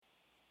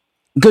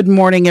Good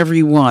morning,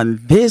 everyone.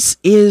 This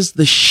is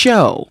the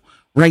show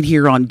right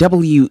here on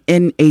WNHH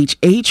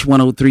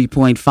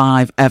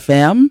 103.5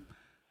 FM,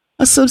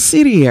 a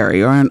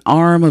subsidiary or an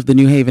arm of the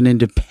New Haven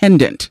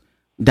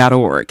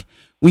Independent.org.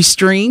 We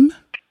stream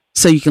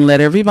so you can let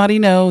everybody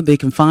know they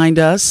can find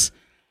us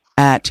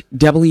at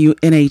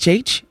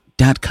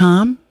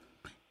WNHH.com.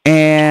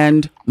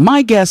 And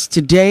my guest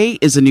today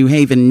is a New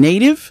Haven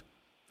native.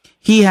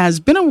 He has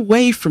been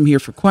away from here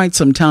for quite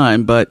some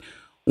time, but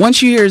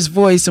once you hear his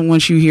voice and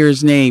once you hear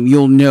his name,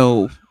 you'll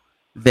know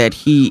that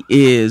he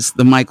is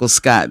the Michael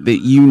Scott that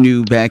you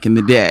knew back in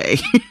the day.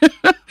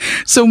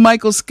 So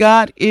Michael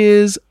Scott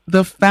is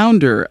the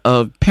founder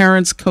of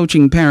Parents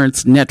Coaching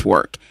Parents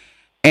Network,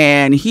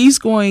 and he's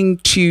going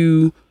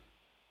to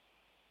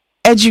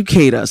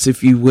educate us,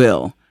 if you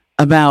will,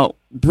 about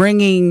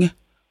bringing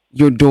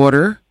your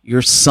daughter,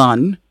 your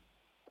son,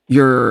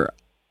 your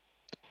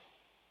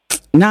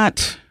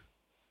not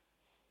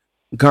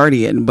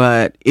guardian,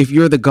 but if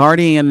you're the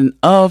guardian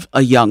of a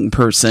young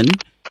person,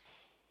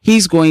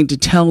 he's going to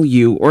tell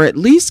you, or at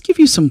least give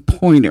you some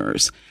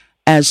pointers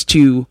as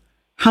to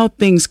how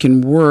things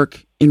can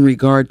work in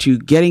regard to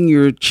getting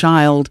your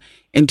child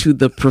into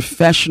the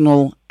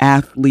professional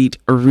athlete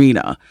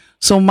arena.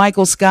 So,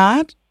 Michael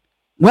Scott,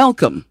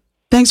 welcome.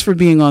 Thanks for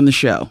being on the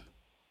show.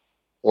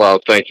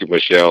 Well, thank you,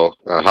 Michelle.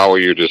 How are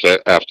you this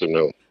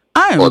afternoon?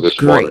 I am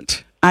great. Morning?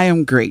 I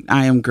am great.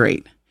 I am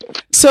great.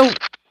 So,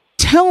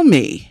 tell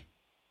me,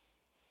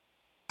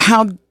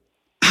 how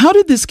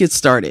did this get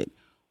started?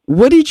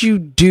 What did you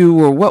do,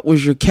 or what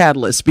was your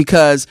catalyst?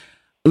 Because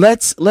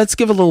let's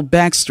give a little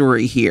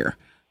backstory here.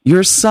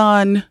 Your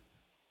son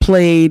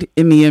played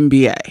in the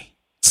NBA,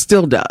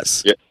 still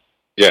does. Yeah.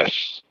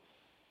 Yes.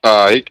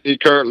 He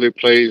currently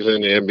plays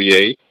in the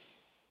NBA.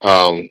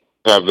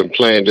 I've been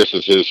playing. This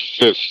is his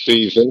fifth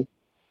season,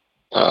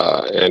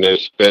 and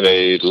it's been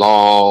a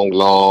long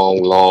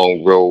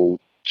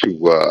road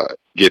to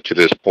get to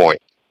this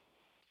point.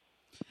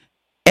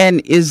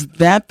 And is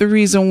that the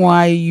reason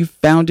why you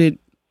founded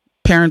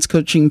Parents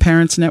Coaching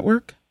Parents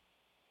Network?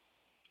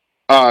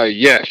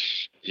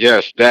 Yes,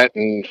 that,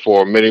 and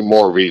for many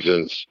more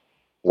reasons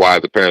why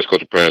the Parents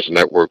Coaching Parents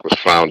Network was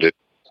founded.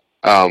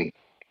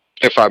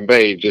 If I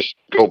may just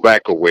go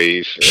back a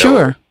ways.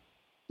 Sure.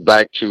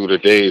 Back to the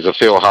days of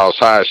Hillhouse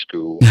High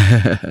School,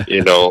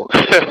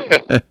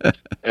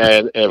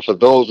 and for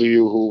those of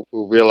you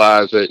who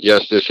realize that,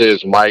 yes, this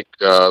is Mike,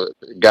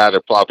 guy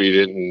that probably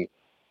didn't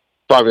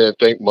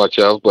think much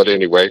of, but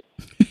anyway,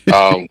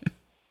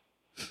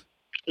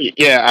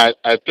 yeah,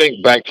 I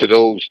think back to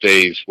those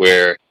days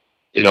where,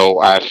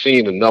 I've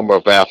seen a number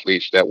of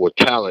athletes that were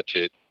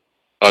talented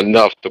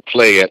enough to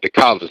play at the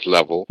college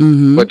level,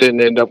 but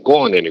didn't end up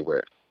going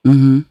anywhere.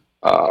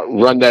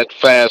 Run that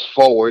fast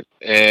forward,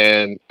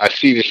 and I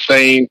see the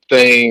same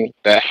thing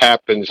that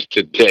happens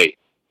today.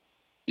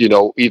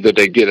 Either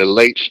they get a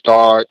late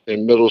start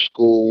in middle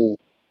school,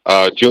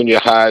 junior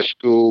high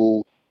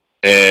school,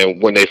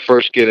 and when they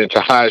first get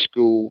into high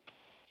school,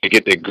 they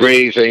get their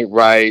grades ain't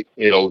right.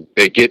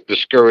 They get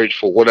discouraged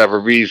for whatever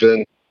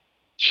reason.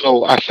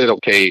 So I said,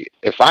 okay,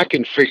 if I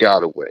can figure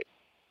out a way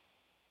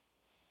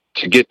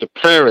to get the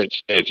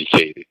parents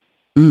educated,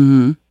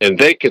 and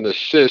they can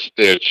assist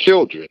their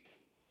children,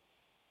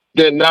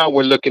 then now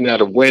we're looking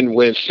at a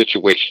win-win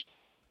situation.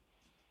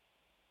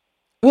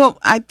 Well,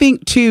 I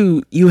think,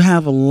 too, you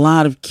have a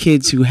lot of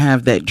kids who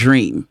have that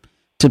dream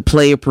to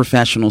play a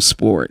professional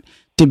sport,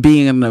 to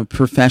be in a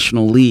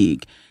professional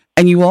league.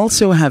 And you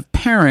also have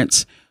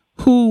parents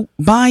who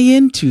buy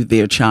into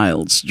their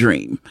child's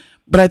dream.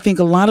 But I think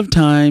a lot of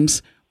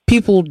times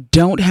people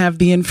don't have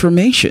the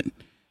information.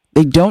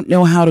 They don't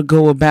know how to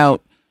go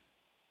about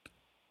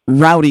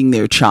routing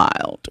their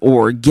child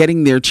or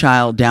getting their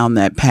child down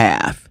that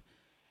path.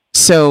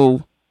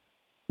 So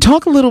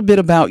talk a little bit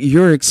about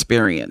your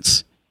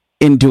experience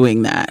in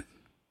doing that.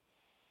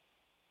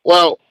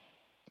 Well,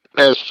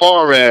 as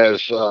far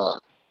as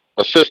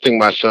assisting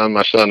my son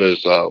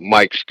is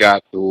Mike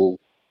Scott, who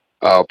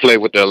played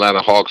with the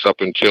Atlanta Hawks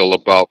up until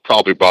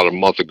probably about a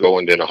month ago,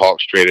 and then the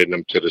Hawks traded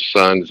him to the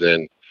Suns,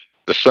 and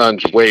the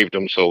Suns waived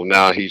him, so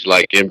now he's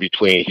like in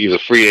between. He's a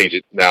free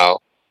agent now,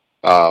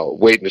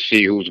 waiting to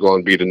see who's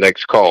going to be the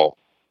next call,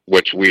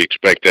 which we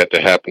expect that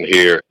to happen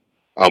here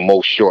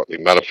most shortly.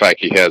 Matter of fact,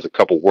 he has a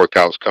couple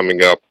workouts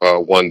coming up,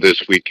 one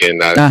this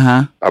weekend,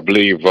 I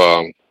believe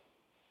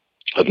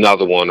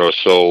another one or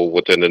so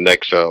within the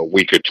next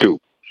week or two.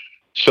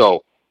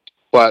 So,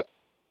 but,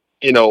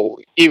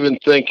 even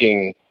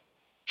thinking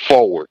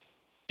forward,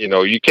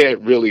 you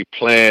can't really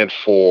plan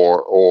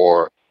for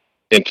or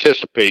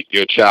anticipate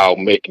your child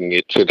making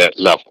it to that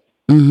level.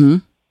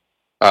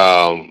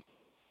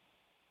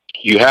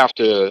 You have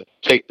to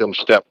take them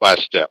step by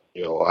step.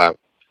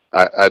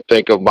 I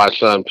think of my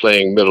son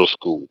playing middle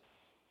school.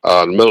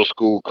 The middle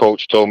school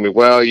coach told me,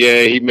 well,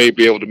 yeah, he may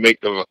be able to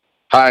make the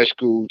high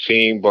school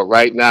team, but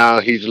right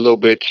now he's a little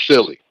bit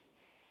silly.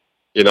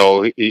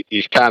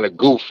 He's kind of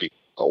goofy.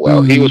 Oh,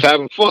 well, he was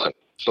having fun.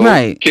 So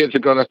kids are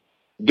going to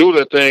do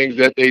the things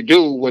that they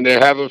do when they're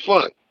having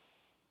fun.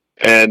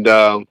 And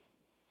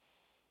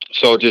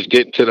So just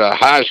getting to the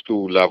high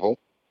school level,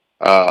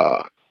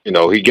 uh,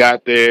 he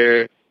got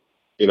there.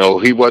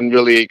 He wasn't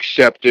really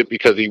accepted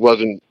because he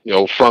wasn't,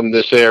 from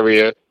this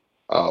area,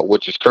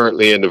 which is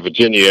currently in the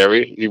Virginia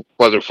area. He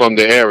wasn't from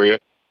the area.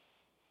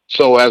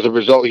 So as a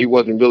result, he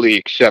wasn't really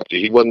accepted.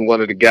 He wasn't one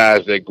of the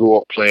guys that grew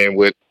up playing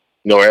with,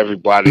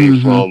 everybody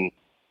Mm-hmm. from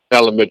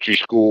elementary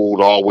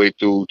school all the way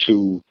through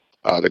to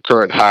the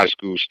current high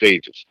school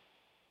stages.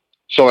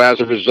 So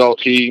as a result,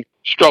 he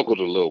struggled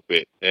a little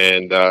bit,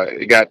 and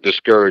it got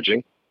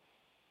discouraging.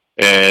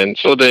 And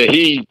so then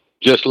he,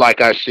 just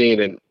like I seen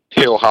in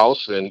Hill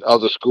House and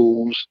other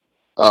schools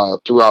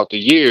throughout the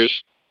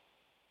years,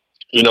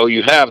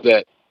 you have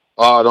that.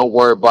 Oh, don't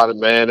worry about it,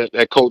 man.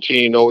 That coach,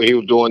 he didn't know what he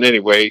was doing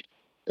anyway.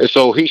 And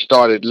so he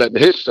started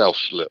letting himself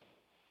slip.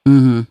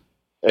 Mm-hmm.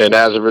 And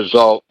as a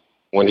result,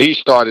 when he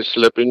started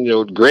slipping,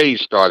 the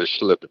grades started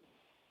slipping.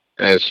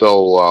 And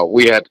so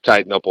we had to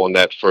tighten up on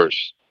that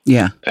first.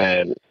 Yeah.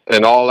 And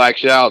in all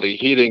actuality,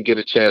 he didn't get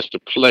a chance to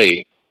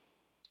play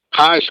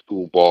high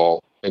school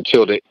ball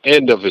until the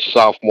end of his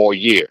sophomore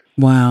year.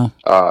 Wow.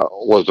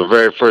 Was the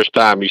very first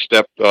time he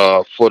stepped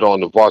foot on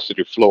the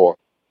varsity floor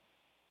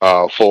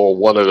for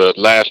one of the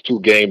last two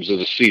games of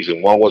the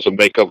season. One was a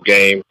makeup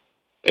game,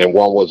 and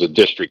one was a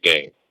district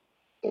game.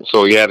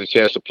 So he had a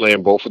chance to play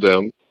in both of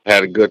them.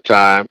 Had a good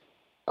time.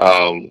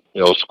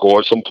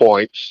 Scored some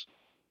points.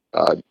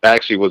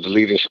 Actually, was the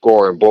leading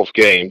scorer in both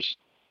games.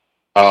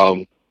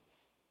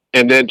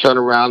 And then turned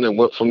around and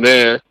went from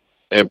there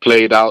and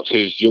played out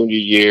his junior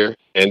year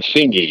and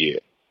senior year.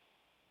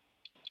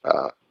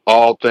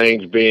 All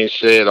things being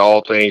said,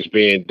 all things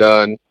being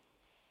done,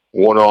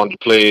 went on to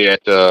play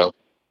at the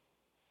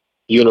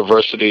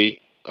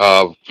University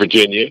of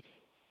Virginia.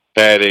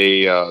 Had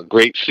a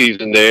great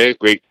season there,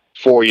 great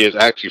 4 years,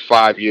 actually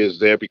 5 years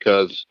there,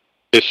 because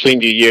his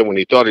senior year, when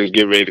he thought he was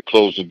getting ready to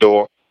close the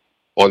door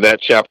on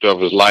that chapter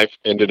of his life,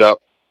 ended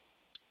up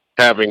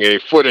having a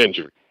foot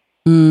injury.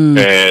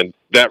 And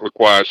that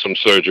required some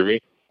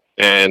surgery.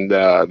 And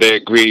they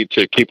agreed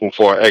to keep him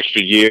for an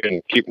extra year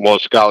and keep him on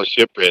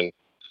scholarship and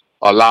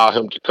allow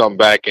him to come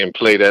back and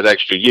play that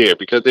extra year,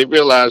 because they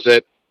realized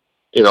that,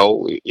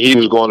 he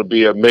was going to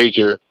be a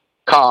major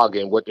cog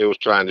in what they was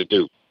trying to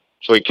do.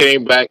 So he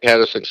came back,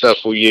 had a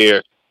successful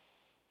year,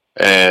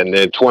 and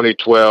in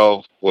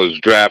 2012 was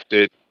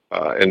drafted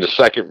in the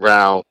second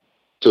round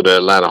to the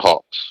Atlanta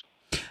Hawks.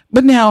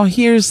 But now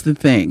here's the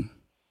thing.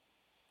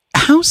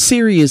 How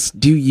serious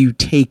do you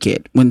take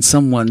it when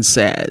someone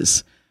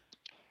says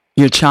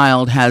your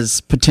child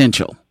has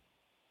potential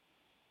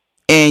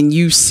and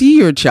you see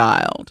your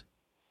child?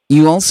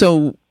 You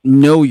also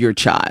know your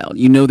child.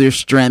 You know their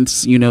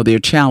strengths. You know their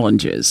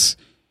challenges.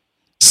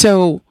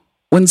 So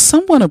when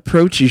someone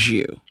approaches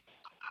you,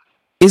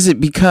 is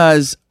it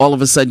because all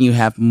of a sudden you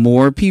have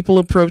more people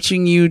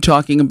approaching you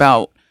talking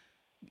about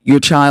your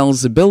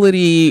child's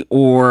ability,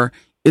 or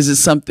is it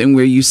something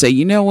where you say,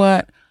 you know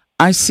what,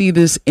 I see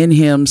this in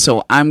him,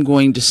 so I'm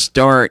going to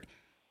start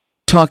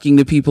talking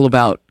to people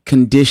about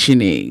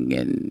conditioning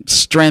and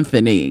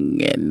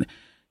strengthening and,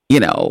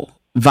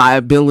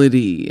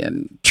 viability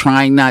and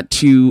trying not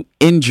to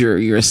injure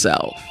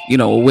yourself,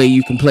 a way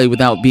you can play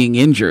without being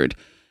injured?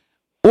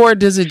 Or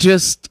does it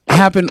just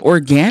happen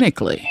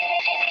organically?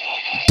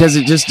 Does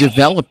it just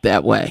develop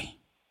that way?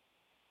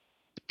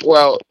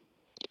 Well,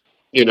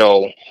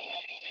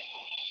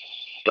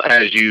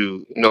 as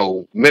you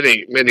know,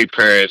 many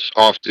parents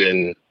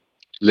often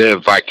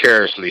live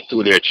vicariously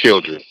through their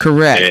children.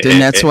 Correct.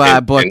 And that's why I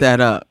brought that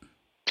up.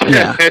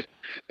 Yeah.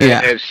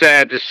 And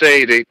sad to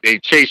say, they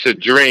chase a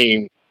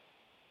dream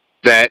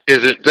that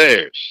isn't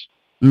theirs.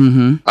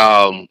 Mm-hmm.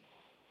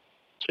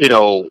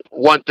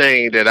 One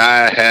thing that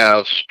I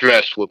have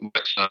stressed with my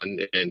son,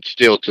 and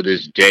still to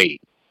this day,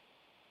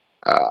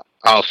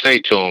 I'll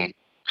say to him,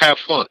 have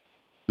fun.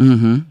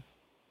 Mm-hmm.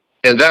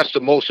 And that's the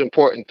most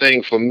important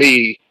thing for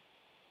me,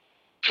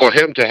 for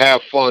him to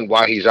have fun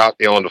while he's out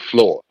there on the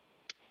floor.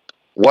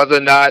 Whether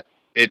or not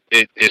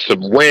it's a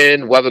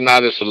win, whether or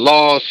not it's a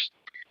loss,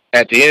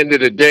 at the end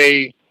of the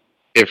day,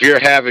 if you're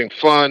having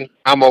fun,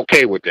 I'm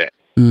okay with that.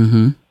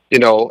 Mm-hmm.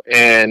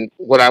 And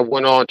what I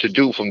went on to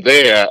do from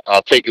there,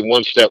 I'll take it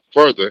one step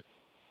further.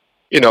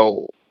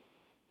 I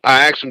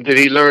asked him, did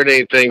he learn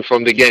anything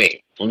from the game?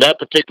 From that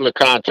particular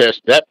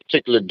contest, that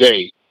particular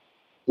day,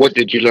 what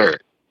did you learn?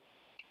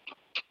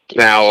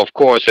 Now, of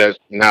course,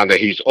 now that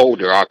he's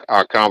older,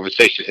 our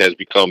conversation has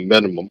become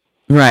minimum.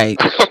 Right.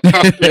 Now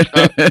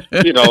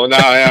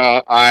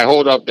I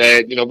hold up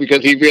that,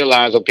 because he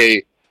realized,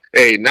 okay,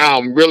 hey, now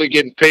I'm really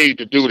getting paid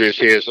to do this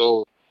here.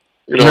 So,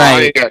 right.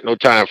 I ain't got no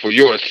time for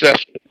your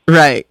assessment.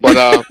 Right. But,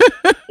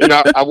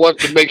 I want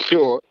to make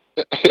sure,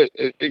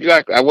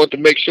 exactly, I want to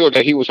make sure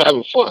that he was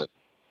having fun.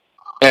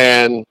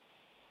 And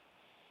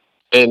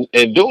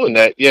doing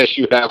that, yes,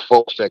 you have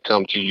folks that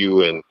come to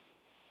you, and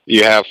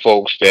you have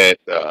folks that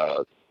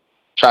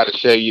try to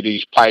sell you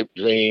these pipe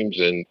dreams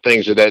and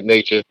things of that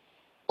nature.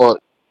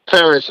 But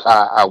parents,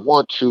 I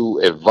want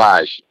to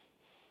advise you.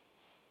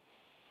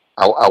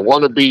 I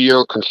want to be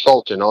your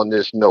consultant on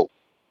this note.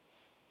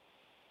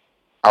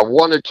 I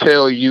want to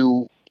tell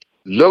you,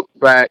 look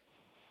back,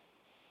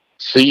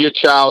 see your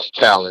child's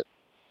talent,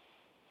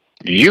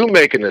 you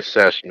make an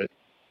assessment,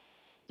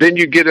 then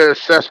you get an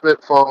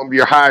assessment from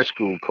your high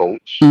school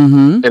coach,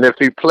 Mm-hmm. and if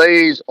he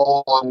plays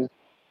on,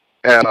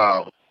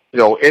 uh,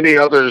 any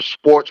other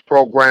sports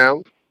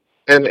program,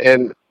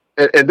 and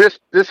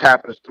this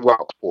happens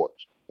throughout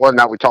sports. Whether or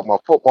not we talk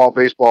about football,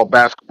 baseball,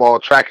 basketball,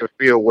 track and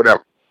field,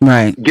 whatever.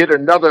 Right. Get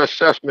another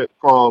assessment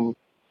from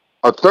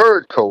a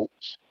third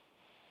coach,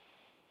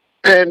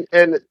 and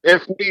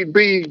if need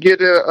be,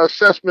 get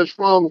assessments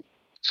from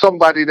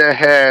somebody that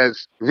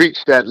has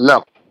reached that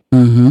level.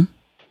 Mm-hmm.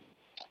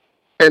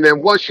 And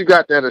then once you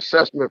got that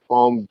assessment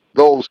from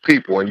those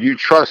people, and you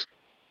trust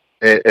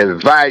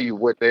and value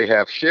what they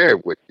have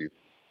shared with you,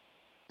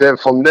 then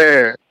from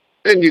there,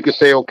 then you can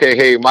say, okay,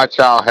 hey, my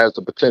child has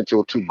the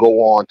potential to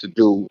go on to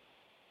do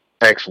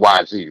X,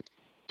 Y, Z,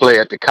 play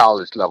at the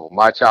college level.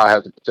 My child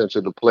has the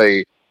potential to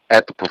play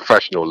at the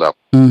professional level.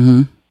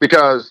 Mm-hmm.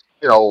 Because,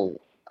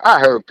 I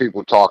heard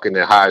people talking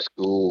in high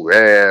school,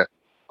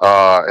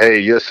 hey,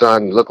 your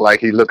son look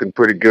like he looking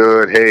pretty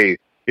good. Hey,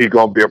 he's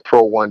going to be a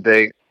pro one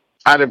day.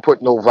 I didn't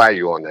put no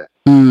value on that.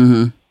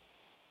 Mm-hmm.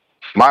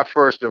 My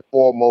first and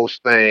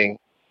foremost thing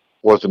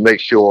was to make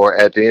sure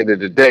at the end of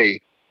the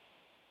day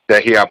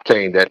that he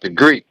obtained that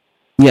degree,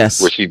 Yes.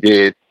 which he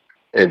did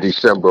in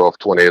December of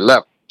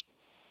 2011.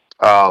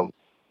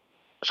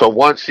 So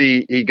once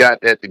he got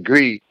that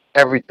degree,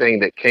 everything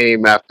that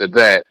came after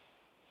that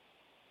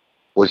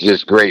was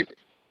just gravy.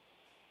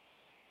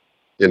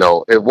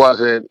 It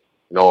wasn't,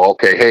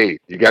 okay, hey,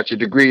 you got your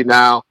degree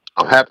now.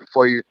 I'm happy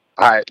for you.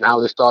 All right, now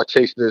let's start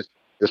chasing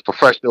this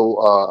professional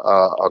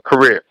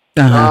career.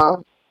 Uh-huh.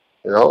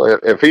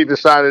 If he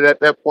decided at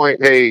that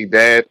point, hey,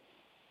 Dad,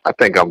 I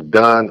think I'm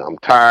done. I'm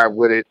tired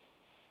with it.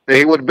 Then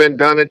he would have been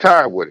done and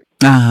tired with it.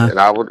 Uh-huh. And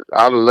I'd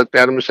have looked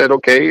at him and said,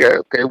 okay,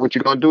 what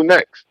you gonna do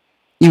next?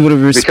 You would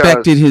have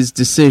respected his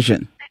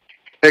decision.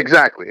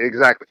 Exactly.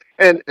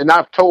 And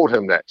I've told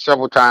him that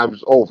several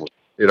times over,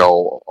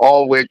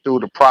 all the way through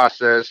the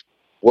process,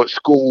 what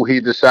school he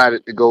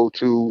decided to go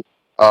to,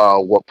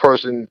 what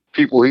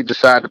people he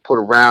decided to put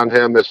around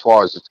him as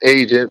far as his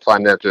agent,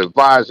 financial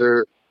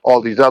advisor,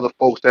 all these other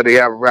folks that he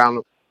have around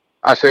him.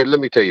 I said, let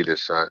me tell you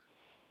this, son.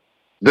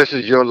 This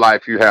is your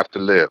life you have to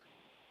live.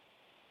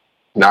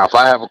 Now, if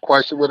I have a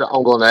question with it,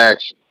 I'm going to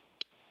ask you.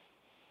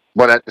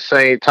 But at the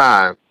same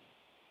time,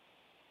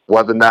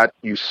 whether or not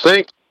you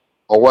sink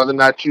or whether or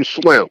not you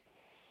swim,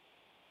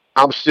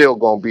 I'm still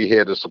going to be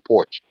here to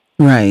support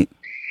you. Right.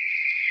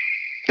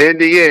 In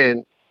the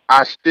end,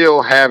 I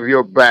still have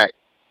your back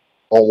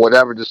on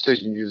whatever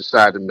decision you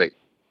decide to make.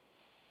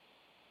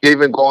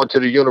 Even going to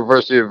the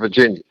University of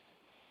Virginia.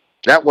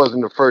 That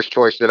wasn't the first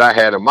choice that I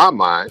had in my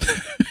mind.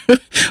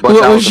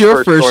 What was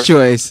your first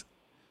choice?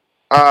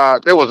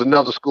 There was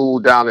another school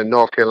down in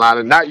North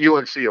Carolina, not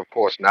UNC, of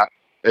course,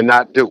 and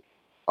not Duke.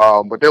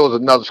 But there was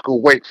another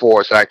school, Wake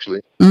Forest,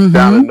 actually,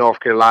 down in North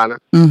Carolina,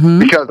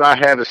 because I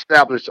had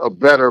established a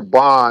better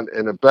bond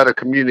and a better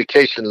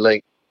communication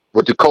link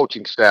with the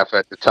coaching staff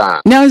at the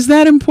time. Now, is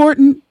that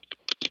important?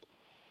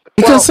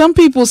 Because some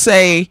people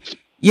say,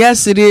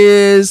 yes, it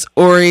is,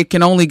 or it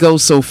can only go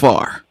so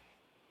far.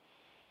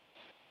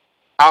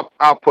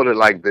 I'll put it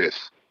like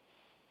this.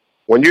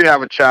 When you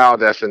have a child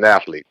that's an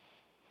athlete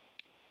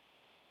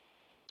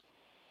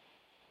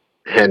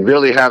and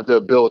really have the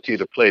ability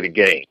to play the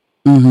game,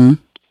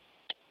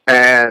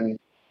 and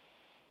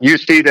you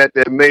see that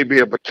there may be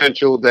a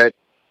potential that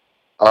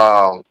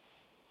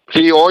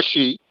he or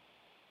she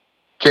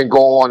can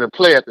go on and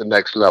play at the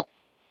next level.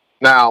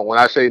 Now, when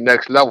I say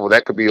next level,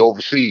 that could be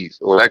overseas,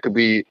 or that could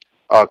be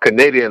a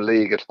Canadian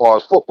league as far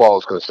as football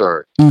is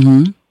concerned.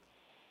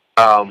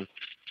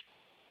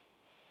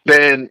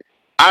 Then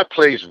I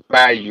place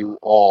value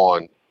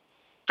on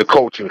the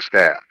coaching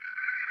staff.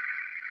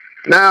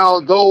 Now,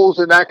 those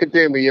in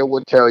academia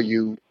would tell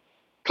you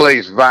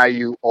place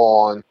value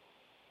on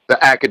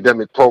the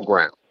academic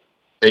program.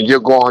 And you're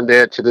going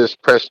there to this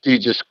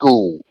prestigious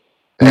school,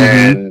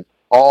 and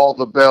all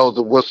the bells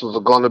and whistles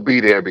are going to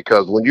be there,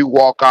 because when you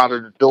walk out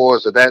of the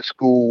doors of that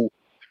school,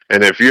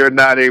 and if you're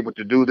not able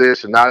to do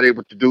this and not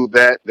able to do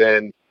that,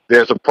 then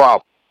there's a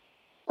problem.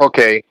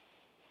 Okay,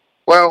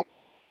 well,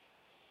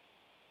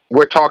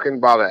 we're talking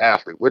about an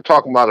athlete. We're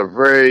talking about a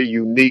very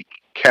unique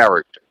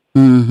character.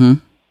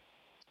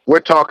 We're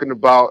talking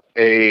about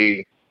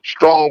a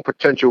strong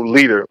potential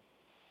leader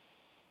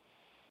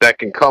that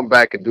can come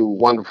back and do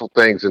wonderful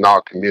things in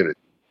our community.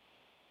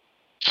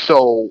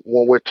 So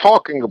when we're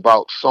talking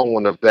about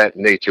someone of that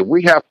nature,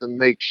 we have to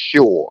make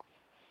sure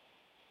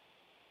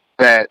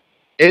that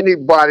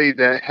anybody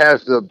that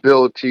has the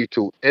ability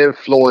to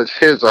influence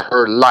his or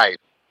her life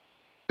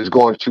is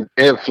going to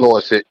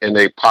influence it in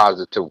a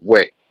positive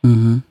way.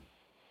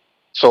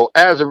 So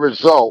as a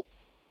result,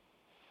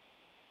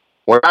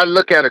 when I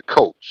look at a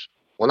coach,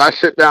 when I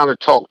sit down and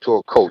talk to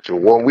a coach, or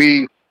when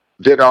we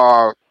did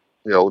our,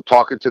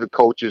 talking to the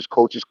coaches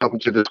coming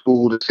to the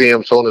school to see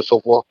them, so on and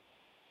so forth,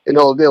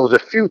 there was a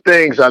few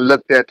things I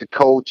looked at the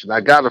coach, and I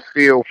got a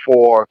feel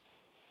for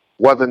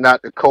whether or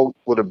not the coach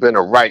would have been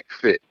a right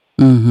fit.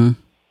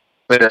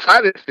 And if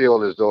I didn't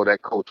feel as though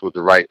that coach was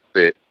the right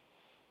fit,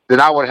 then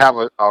I would have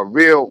a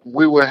real,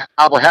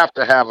 I would have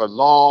to have a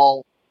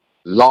long,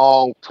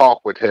 long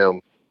talk with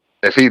him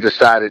if he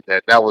decided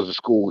that that was a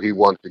school he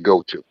wanted to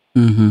go to.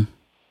 Mm-hmm.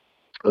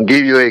 I'll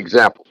give you an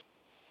example.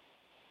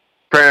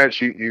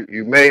 Parents,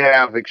 you may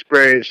have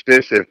experienced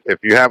this if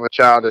you have a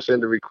child that's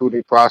in the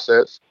recruiting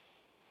process.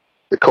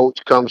 The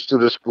coach comes to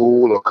the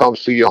school or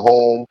comes to your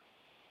home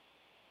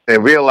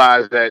and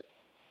realize that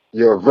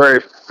you're a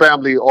very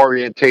family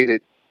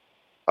orientated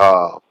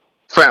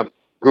family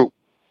group.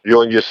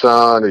 You and your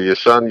son, or your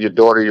son, your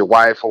daughter, your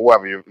wife, or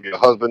whoever, your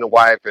husband and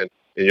wife, and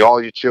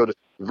all your children,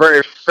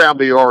 very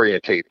family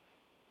orientated.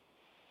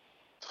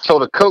 So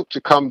the coach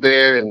will come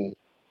there and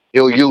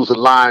he'll use a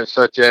line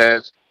such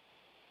as,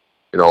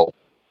 you know,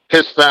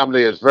 his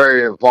family is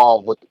very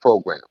involved with the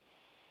program,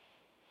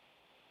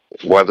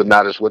 whether or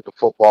not it's with the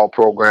football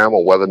program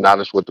or whether or not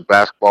it's with the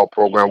basketball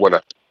program.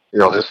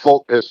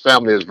 His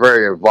family is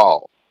very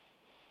involved.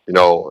 You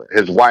know,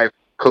 his wife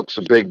cooks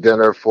a big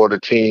dinner for the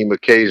team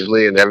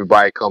occasionally, and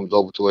everybody comes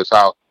over to his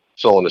house,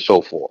 so on and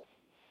so forth.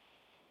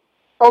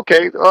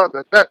 Okay,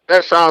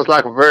 that sounds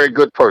like a very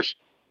good person.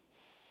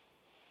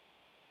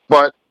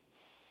 But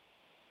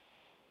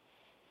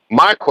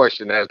my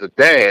question as a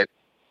dad,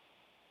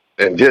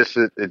 and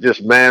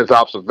just man's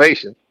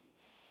observation,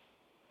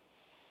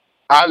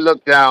 I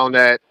look down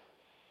at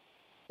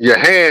your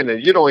hand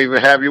and you don't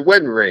even have your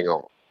wedding ring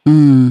on.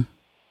 Mm.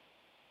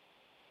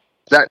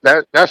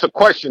 That's a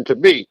question to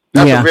me.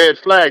 That's a red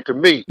flag to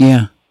me.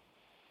 Yeah.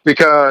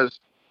 Because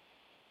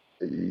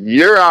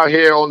you're out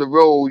here on the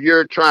road,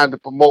 you're trying to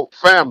promote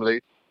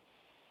family,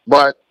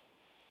 but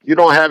you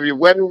don't have your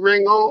wedding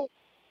ring on?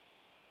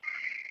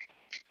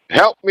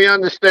 Help me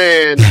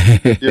understand,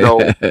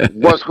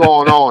 what's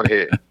going on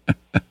here.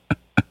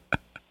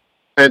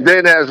 And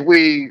then as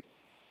we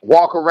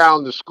walk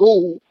around the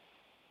school,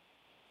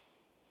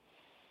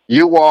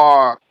 you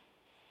are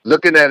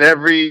looking at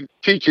every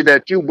teacher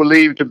that you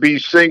believe to be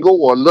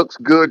single or looks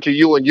good to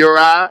you in your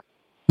eye.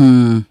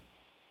 Mm.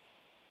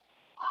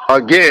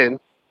 Again,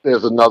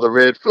 there's another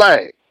red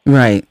flag.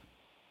 Right.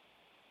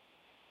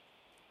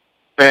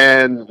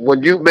 And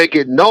when you make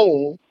it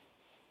known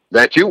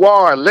that you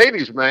are a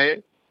ladies'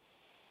 man,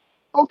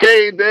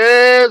 okay,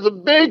 there's a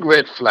big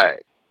red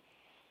flag.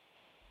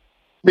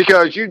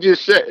 Because you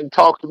just sat and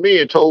talked to me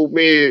and told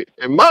me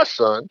and my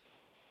son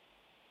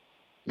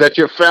that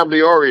you're family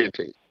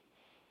oriented.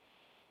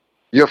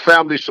 Your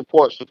family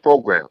supports the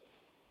program.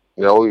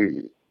 You know,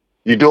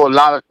 you do a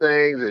lot of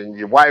things, and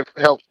your wife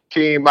helps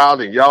the team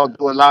out, and y'all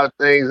do a lot of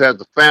things as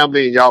a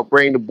family, and y'all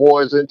bring the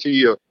boys into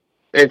your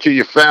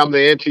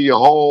family, into your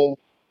home.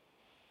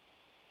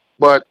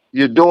 But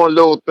you're doing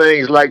little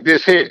things like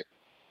this here.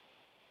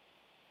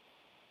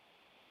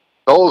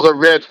 Those are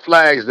red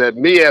flags that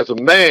me as a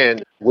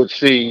man would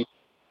see,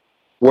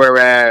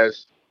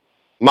 whereas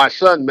my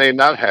son may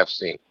not have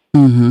seen.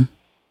 Mm-hmm.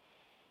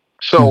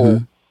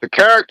 So the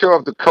character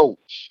of the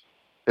coach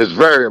is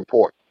very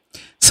important.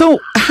 So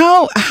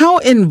how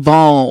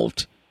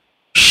involved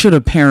should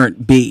a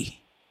parent be?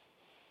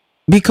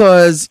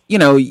 Because,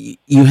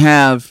 you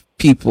have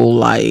people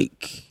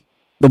like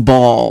the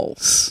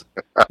Balls.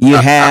 You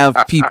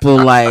have people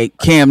like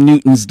Cam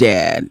Newton's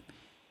dad,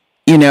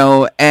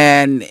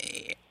 and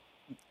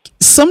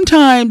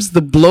sometimes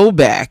the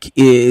blowback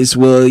is,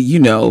 well,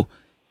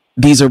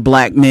 these are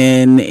black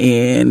men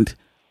and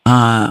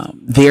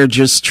they're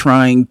just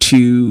trying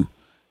to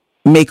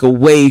make a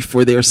way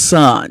for their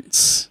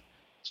sons.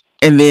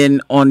 And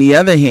then on the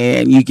other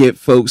hand, you get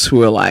folks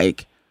who are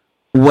like,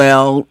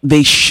 well,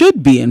 they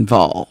should be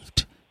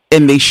involved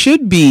and they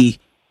should be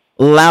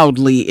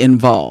loudly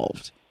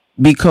involved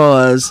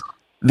because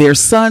their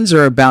sons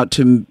are about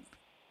to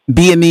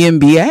be in the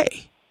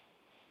NBA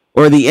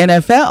or the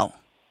NFL.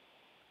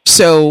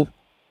 So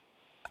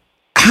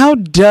how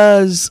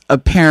does a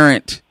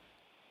parent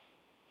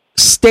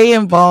stay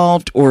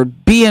involved or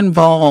be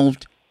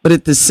involved, but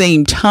at the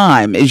same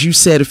time, as you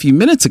said a few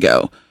minutes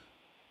ago,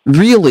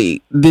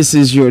 really, this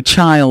is your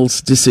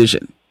child's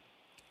decision?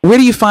 Where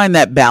do you find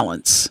that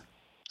balance?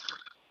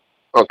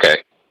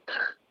 Okay.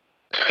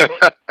 and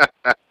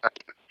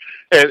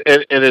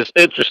it's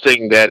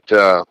interesting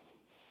that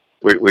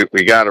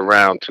we got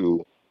around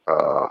to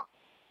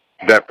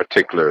that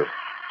particular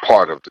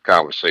part of the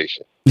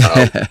conversation.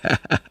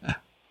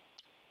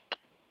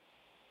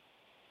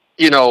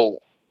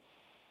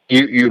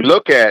 You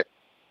look at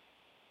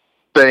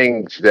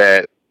things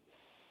that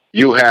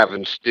you have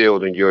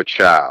instilled in your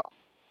child.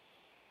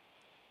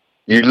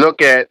 You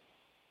look at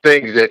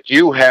things that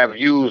you have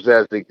used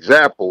as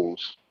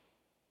examples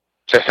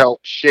to help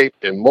shape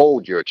and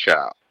mold your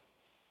child.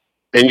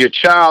 And your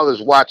child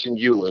is watching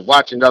you and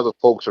watching other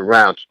folks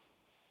around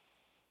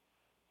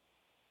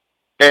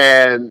you.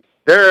 And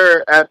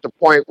they're at the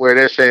point where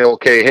they're saying,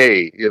 okay,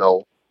 hey,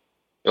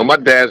 my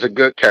dad's a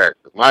good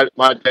character.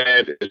 My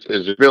dad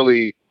is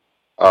really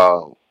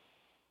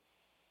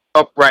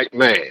upright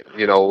man.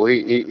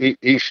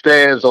 He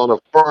stands on a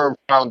firm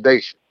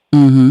foundation.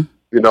 Mm-hmm.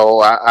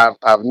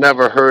 I've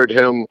never heard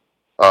him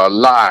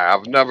lie.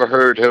 I've never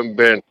heard him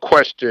been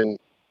questioned,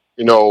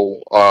 you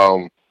know,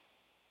 on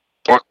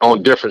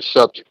different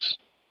subjects.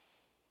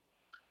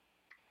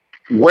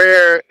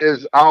 Where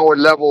is our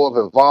level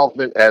of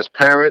involvement as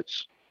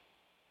parents?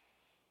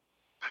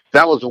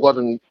 That was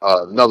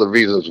another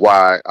reasons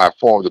why I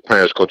formed the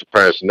Parents Coach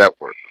Parents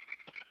Network,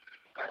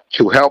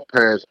 to help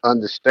parents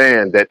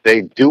understand that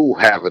they do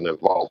have an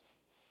involvement,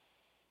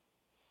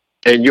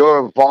 and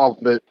your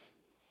involvement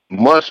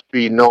must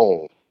be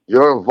known.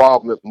 Your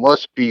involvement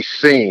must be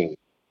seen,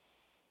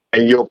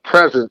 and your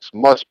presence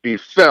must be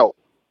felt,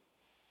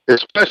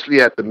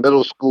 especially at the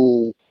middle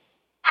school,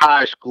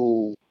 high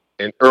school,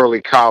 and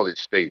early college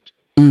stage.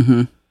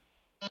 Mm-hmm.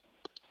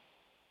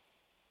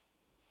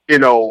 You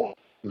know,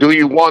 do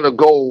you want to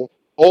go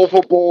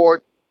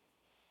overboard?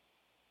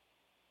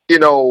 You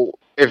know,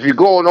 if you're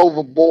going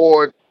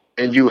overboard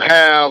and you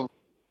have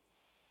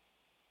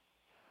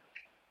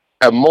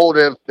a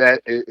motive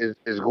that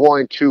is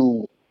going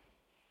to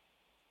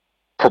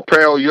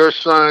propel your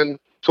son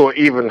to an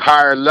even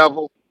higher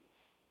level,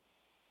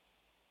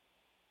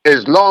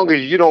 as long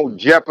as you don't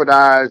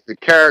jeopardize the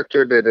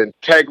character, the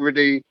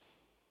integrity,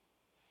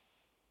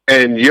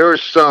 and your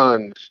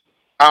son's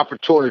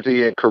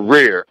opportunity and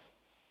career,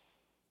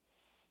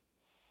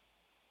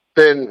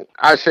 then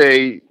I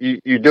say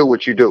you do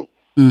what you do,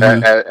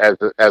 Mm-hmm.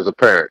 as a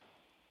parent,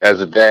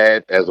 as a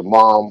dad, as a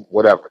mom,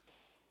 whatever.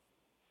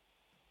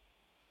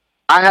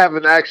 I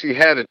haven't actually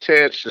had a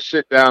chance to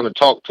sit down and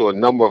talk to a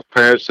number of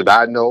parents that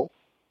I know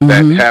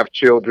that Mm-hmm. have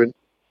children,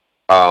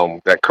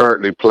 that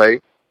currently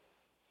play.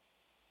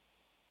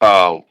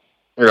 Um,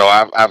 you know,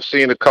 I've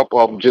seen a couple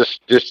of them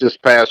just this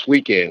past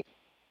weekend.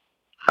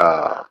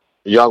 A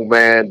young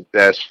man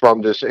that's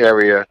from this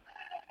area,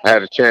 I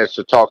had a chance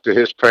to talk to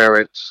his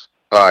parents.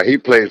 He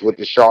plays with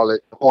the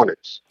Charlotte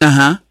Hornets.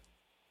 Uh-huh.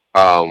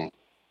 Um,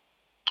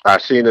 I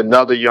seen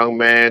another young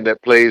man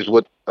that plays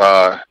with,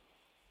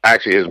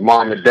 actually his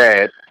mom and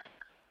dad.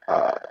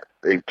 Uh,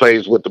 he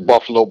plays with the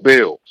Buffalo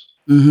Bills.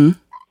 Mm-hmm.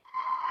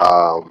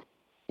 Um,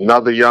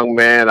 Another young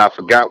man, I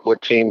forgot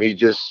what team he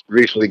just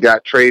recently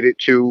got traded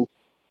to.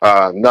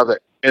 Another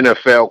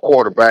NFL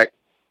quarterback,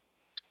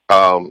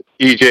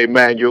 EJ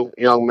Manuel,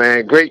 young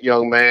man, great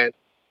young man.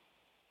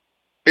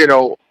 You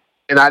know,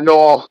 and I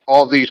know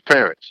all these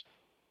parents,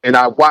 and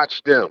I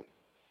watch them,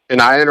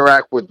 and I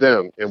interact with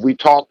them, and we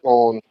talk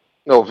on,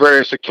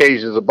 various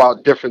occasions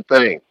about different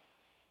things.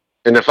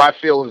 And if I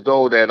feel as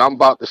though that I'm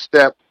about to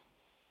step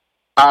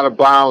out of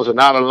bounds and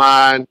out of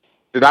line,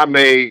 then I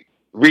may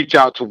reach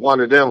out to one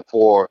of them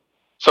for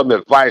some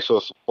advice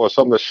or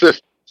some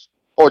assistance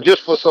or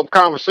just for some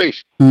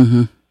conversation.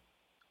 Mm-hmm.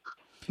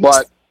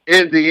 But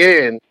in the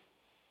end,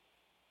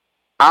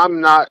 I'm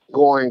not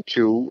going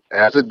to,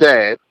 as a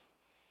dad,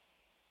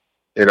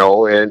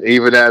 and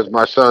even as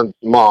my son's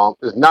mom,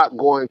 is not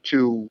going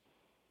to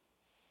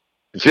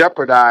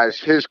jeopardize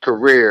his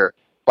career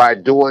by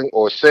doing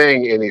or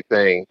saying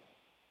anything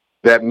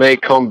that may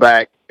come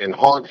back and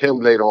haunt him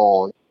later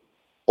on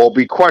or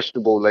be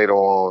questionable later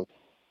on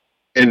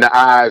in the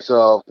eyes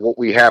of what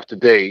we have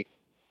today,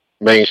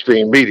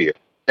 mainstream media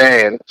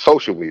and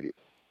social media.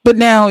 But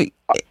now,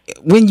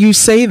 when you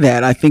say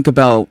that, I think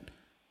about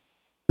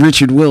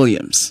Richard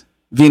Williams,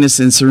 Venus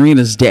and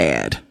Serena's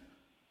dad,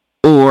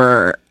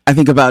 or I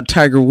think about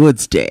Tiger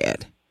Woods'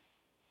 dad.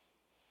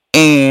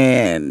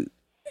 And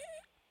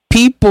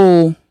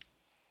people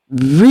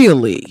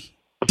really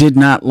did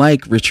not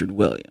like Richard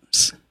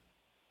Williams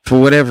for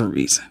whatever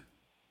reason.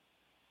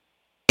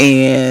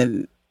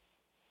 And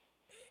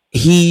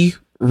he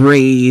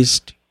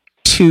raised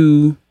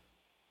two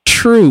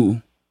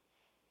true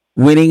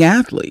winning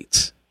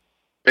athletes,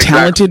 Exactly.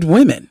 talented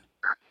women.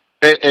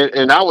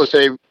 And I would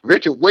say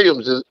Richard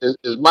Williams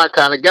is my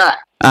kind of guy.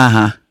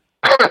 Uh-huh.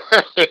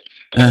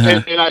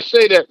 And I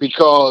say that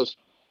because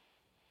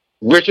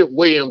Richard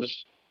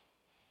Williams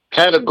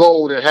had a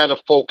goal and had a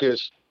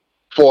focus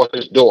for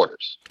his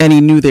daughters. And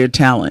he knew their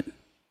talent.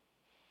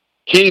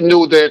 He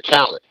knew their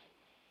talent.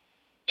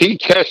 He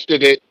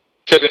tested it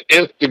to the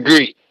nth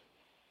degree.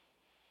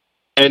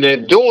 And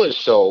in doing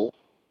so,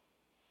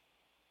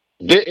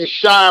 didn't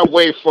shy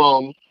away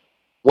from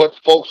what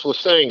folks were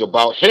saying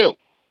about him.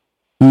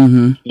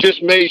 Mm-hmm.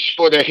 Just made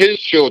sure that his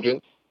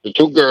children, the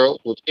two girls,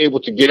 was able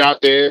to get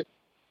out there,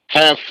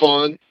 have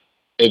fun,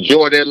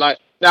 enjoy their life.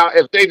 Now,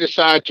 if they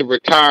decide to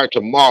retire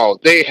tomorrow,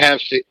 they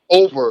have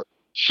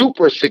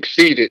super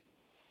succeeded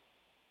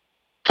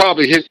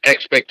probably his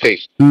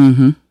expectations.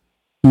 Mm-hmm.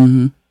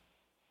 Mm-hmm.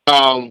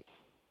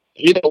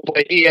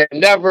 But he had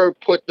never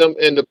put them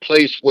in the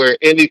place where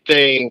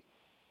anything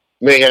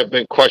may have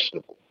been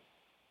questionable.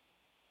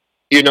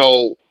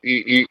 You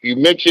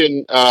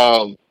mentioned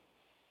LeVar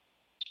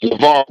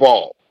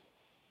Ball.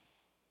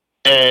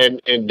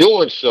 And in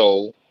doing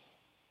so,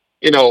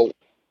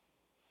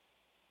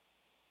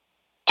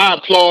 I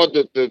applaud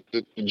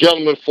the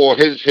gentleman for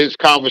his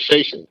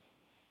conversation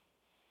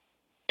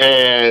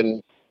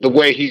and the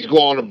way he's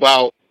going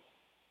about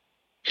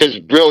his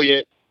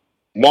brilliant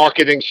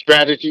marketing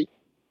strategy.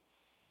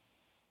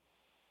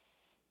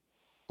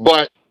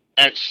 But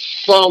at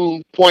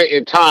some point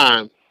in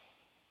time,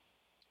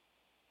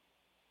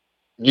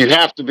 you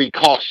have to be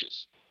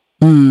cautious.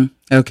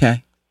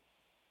 Okay.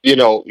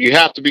 You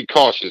have to be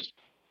cautious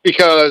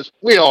because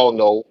we all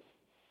know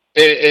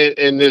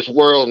in this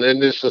world and in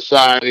this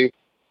society,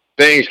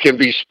 things can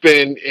be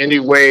spent any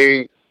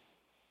way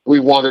we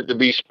want it to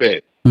be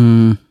spent.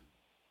 Mm.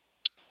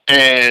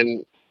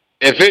 And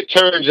if it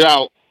turns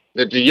out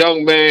that the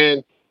young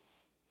man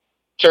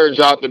turns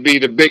out to be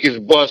the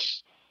biggest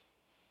bust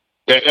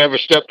that ever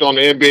stepped on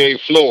the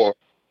NBA floor,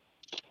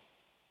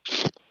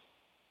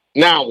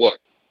 now what?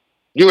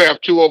 You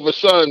have two of his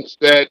sons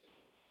that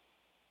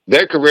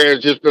their career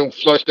has just been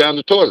flushed down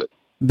the toilet.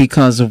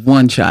 Because of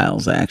one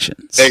child's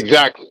actions.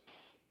 Exactly.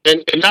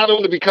 And not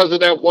only because of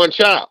that one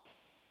child,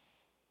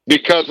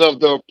 because of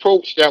the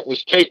approach that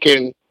was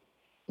taken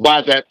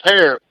by that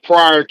parent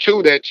prior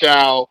to that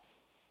child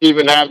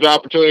even have the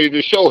opportunity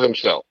to show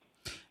himself.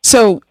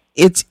 So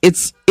it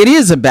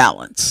is a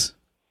balance.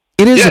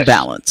 It is a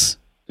balance.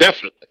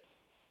 Definitely.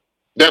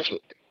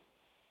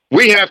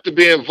 We have to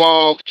be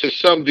involved to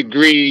some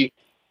degree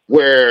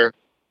where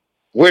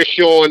we're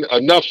showing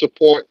enough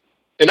support.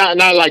 And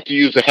I like to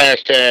use the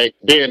hashtag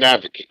be an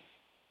advocate.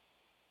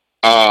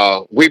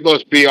 We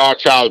must be our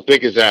child's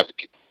biggest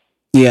advocate.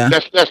 Yeah.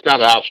 That's not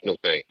an optional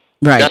thing.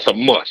 Right. That's a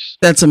must.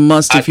 That's a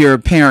must if you're a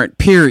parent,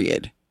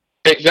 period.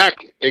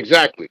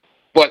 Exactly.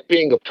 But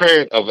being a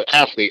parent of an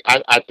athlete,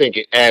 I think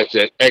it adds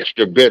that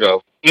extra bit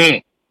of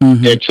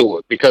into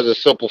it because of the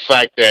simple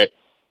fact that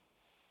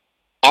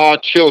our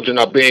children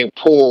are being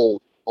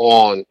pulled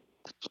on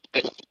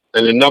in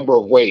a number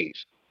of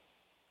ways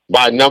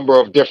by a number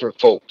of different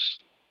folks.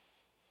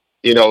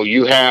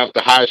 You have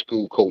the high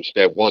school coach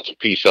that wants a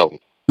piece of them.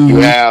 You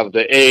have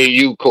the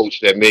AAU coach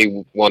that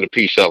may want a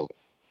piece of them.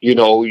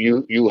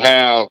 You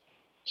have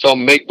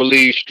some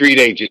make-believe street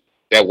agent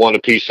that want a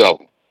piece of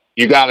them.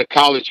 You got a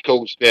college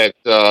coach that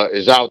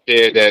is out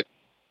there that,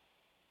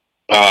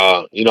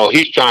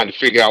 he's trying to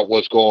figure out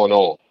what's going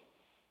on.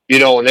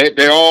 And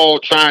they're all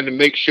trying to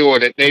make sure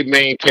that they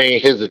maintain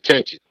his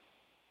attention.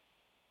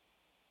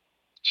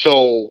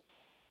 So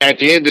at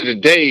the end of the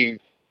day,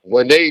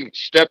 when they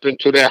step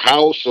into their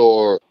house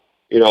or,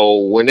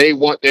 when they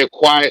want their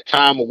quiet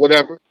time or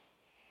whatever,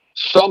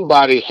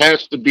 somebody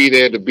has to be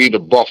there to be the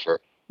buffer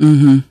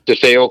to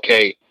say,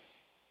 okay,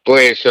 go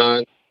ahead,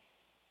 son,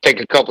 take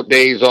a couple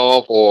days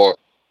off, or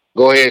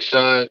go ahead,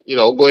 son,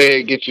 go ahead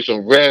and get you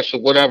some rest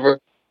or whatever,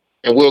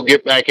 and we'll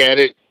get back at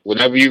it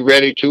whenever you're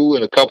ready to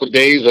in a couple of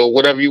days or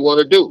whatever you want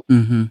to do.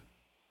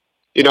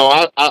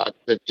 I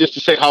just to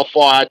say how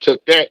far I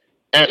took that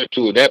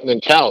attitude, that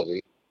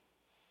mentality,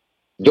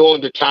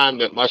 during the time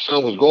that my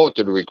son was going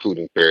through the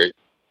recruiting period,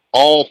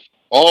 all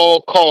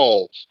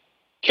calls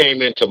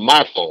came into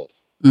my phone.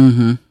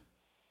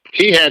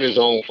 He had his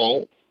own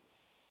phone,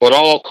 but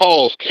all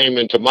calls came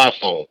into my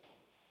phone.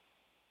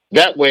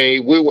 That way,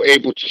 we were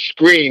able to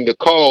screen the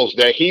calls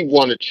that he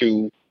wanted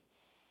to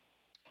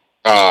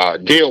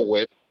deal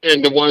with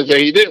and the ones that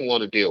he didn't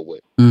want to deal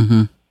with.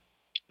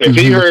 If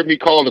he heard me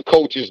call the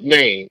coach's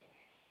name,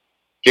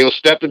 he'll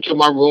step into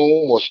my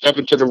room or step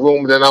into the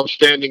room that I'm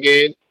standing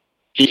in.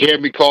 He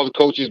heard me call the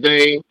coach's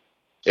name.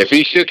 If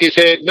he shook his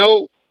head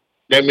no,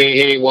 that means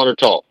he ain't want to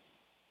talk.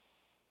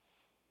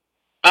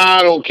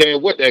 I don't care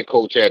what that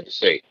coach had to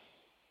say.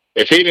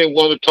 If he didn't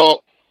want to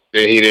talk,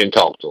 then he didn't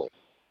talk to him.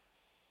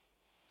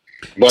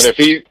 But if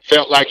he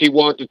felt like he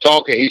wanted to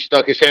talk and he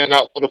stuck his hand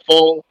out for the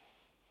phone,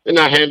 then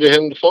I handed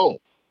him the phone.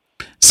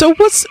 So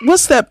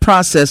what's that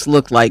process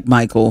look like,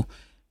 Michael?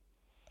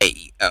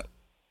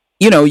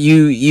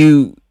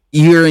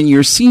 You're in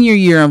your senior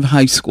year of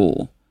high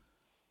school,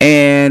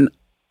 and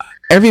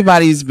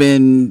everybody's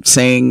been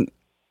saying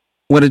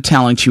what a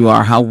talent you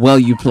are, how well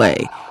you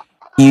play.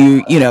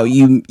 You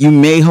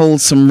may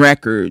hold some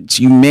records,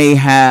 you may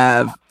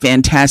have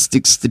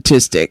fantastic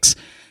statistics.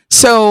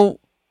 So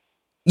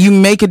you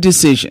make a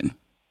decision,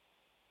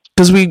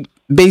 because we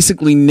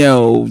basically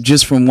know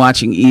just from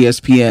watching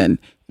ESPN,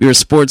 you're a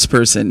sports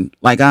person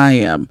like I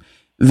am,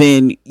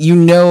 then you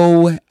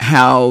know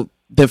how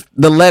the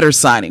letter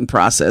signing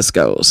process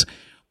goes.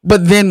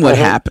 But then what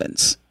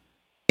happens?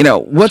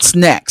 What's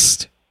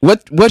next?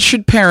 What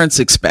should parents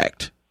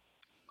expect?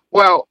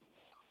 Well,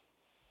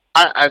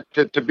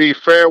 to be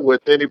fair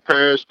with any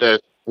parents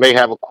that may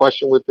have a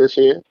question with this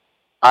here,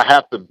 I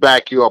have to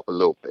back you up a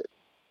little bit.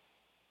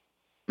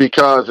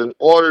 Because in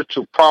order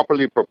to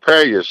properly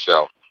prepare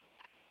yourself,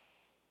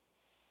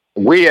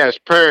 we as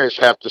parents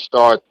have to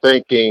start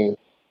thinking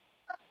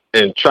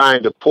and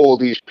trying to pull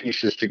these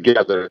pieces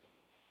together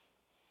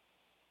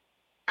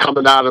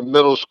coming out of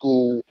middle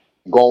school,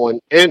 going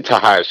into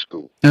high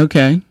school.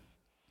 Okay.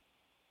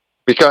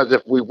 Because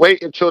if we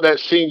wait until that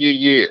senior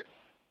year,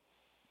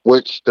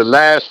 which the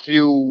last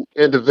few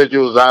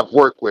individuals I've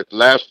worked with,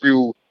 last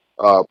few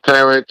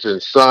parents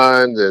and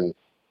sons, and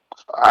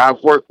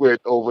I've worked with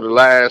over the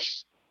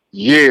last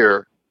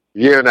year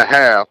and a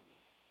half,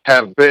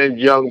 have been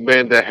young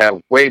men that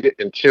have waited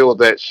until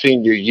that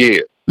senior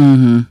year.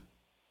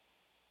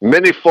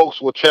 Many folks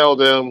will tell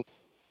them,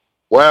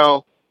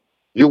 well,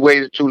 you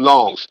waited too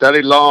long,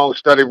 study wrong.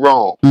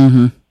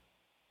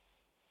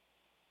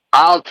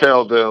 I'll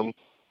tell them,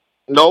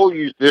 no,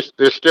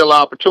 there's still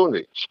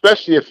opportunity,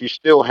 especially if you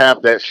still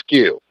have that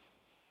skill.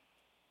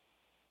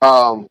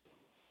 Um,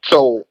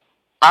 so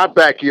I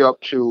back you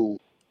up to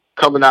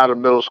coming out of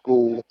middle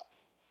school,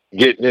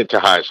 getting into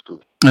high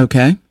school,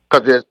 Okay.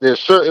 because there's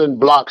certain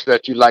blocks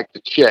that you like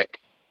to check,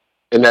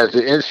 and as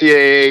the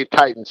NCAA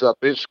tightens up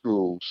its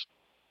screws,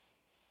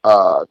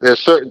 there's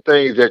certain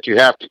things that you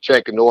have to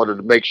check in order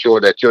to make sure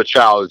that your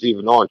child is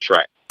even on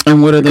track.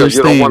 And what are Because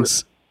those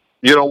things?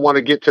 you don't want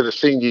to get to the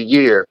senior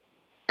year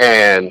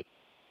and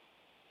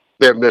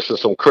they're missing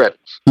some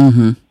credits.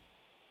 Mm-hmm.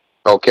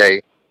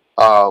 Okay.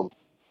 Um,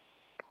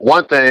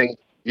 One thing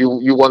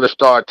you want to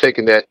start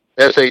taking that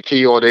SAT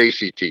or the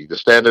ACT, the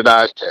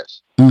standardized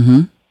test.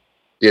 Mm-hmm.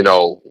 You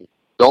know,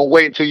 don't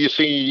wait until your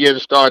senior year to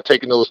start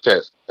taking those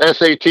tests.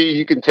 SAT,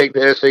 you can take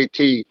the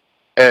SAT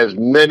as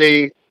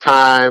many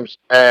times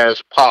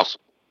as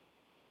possible.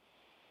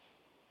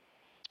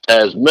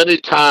 As many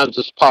times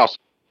as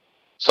possible.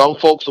 Some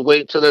folks will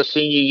wait until their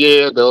senior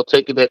year. They'll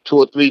take it at 2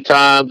 or 3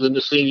 times in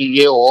the senior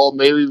year, or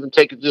maybe even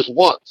take it just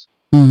once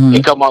Mm-hmm.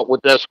 and come out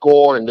with that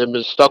score and then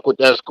been stuck with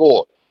that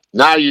score.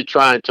 Now you're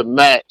trying to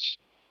match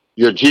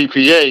your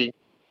GPA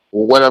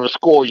with whatever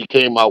score you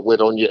came out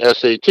with on your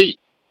SAT.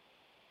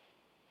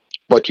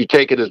 But you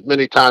take it as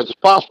many times as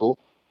possible.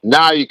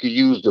 Now you can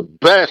use the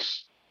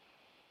best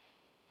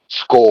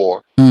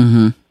score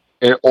Mm-hmm.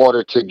 in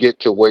order to get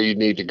to where you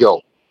need to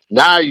go.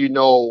 Now you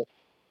know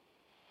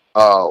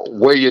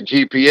where your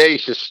GPA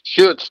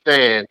should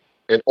stand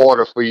in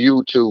order for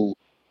you to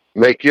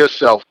make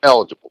yourself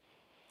eligible.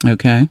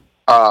 Okay.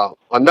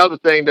 Another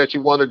thing that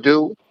you want to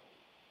do,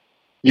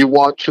 you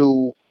want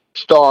to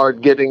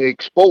start getting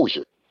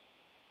exposure.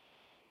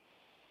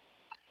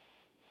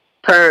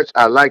 Parents,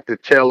 I like to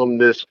tell them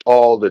this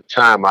all the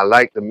time. I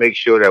like to make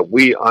sure that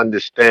we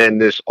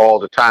understand this all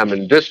the time.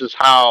 And this is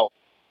how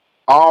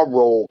our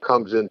role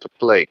comes into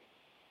play.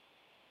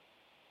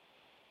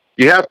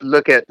 You have to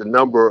look at the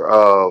number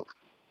of,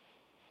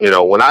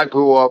 when I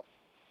grew up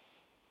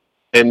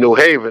in New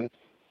Haven,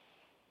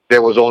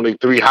 there was only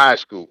 3 high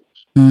schools.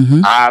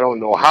 Mm-hmm. I don't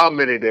know how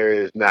many there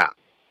is now.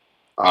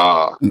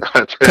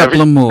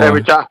 Couple of more.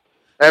 Every time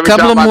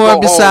Couple of I more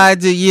go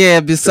besides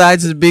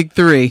besides the big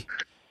 3.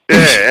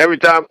 yeah,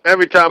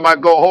 every time I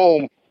go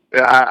home,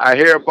 I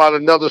hear about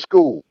another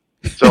school.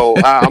 So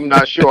I'm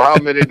not sure how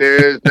many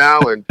there is now,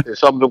 and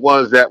some of the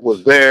ones that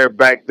was there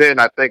back then,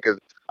 I think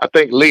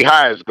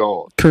Lehigh is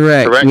gone.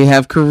 Correct. We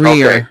have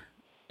career. Okay.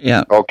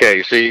 Yeah.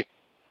 Okay. See,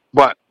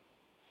 but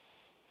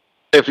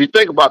if you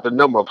think about the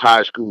number of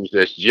high schools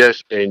that's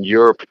just in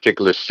your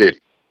particular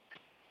city,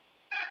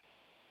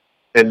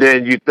 and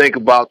then you think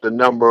about the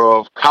number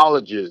of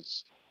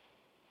colleges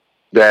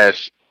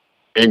that's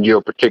in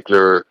your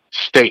particular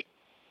state,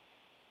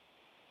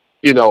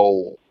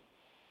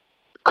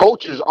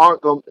 coaches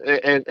aren't going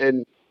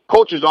and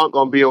coaches aren't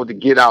going to be able to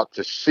get out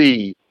to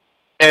see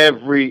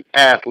every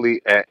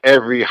athlete at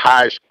every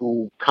high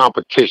school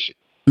competition.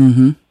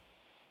 Mm-hmm.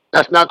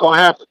 That's not going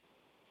to happen.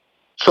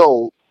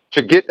 So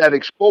to get that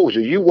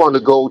exposure, you want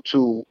to go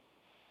to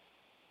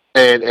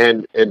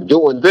and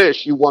doing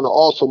this, you want to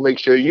also make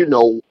sure you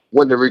know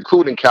when the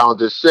recruiting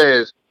calendar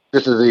says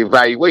this is the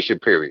evaluation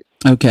period.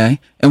 Okay.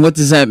 And what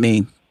does that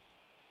mean?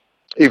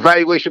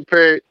 Evaluation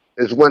period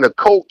is when a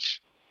coach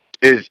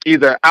is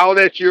either out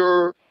at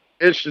your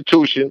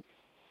institution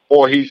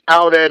or he's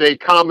out at a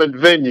common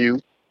venue,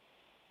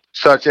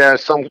 such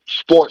as some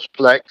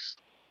sportsplex,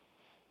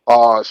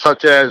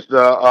 such as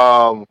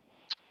the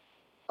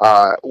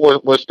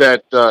what's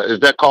that? Is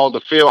that called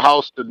the Field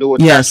House, the new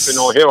attachment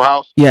on Hill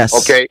House? Yes.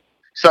 Okay,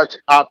 such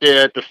out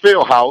there at the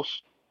Field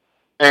House,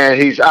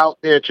 and he's out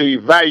there to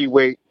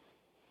evaluate.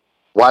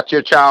 Watch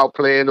your child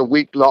playing a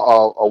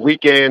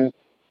weekend,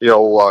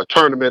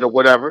 tournament or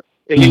whatever,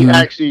 and he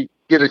actually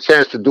get a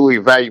chance to do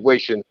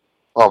evaluation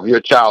of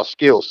your child's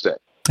skill set.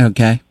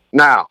 Okay.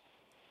 Now,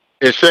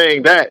 in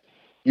saying that,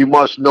 you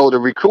must know the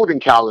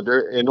recruiting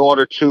calendar in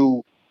order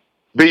to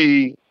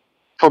be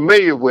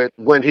familiar with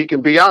when he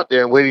can be out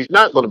there and when he's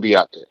not going to be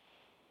out there.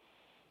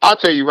 I'll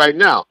tell you right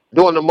now,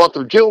 during the month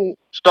of June,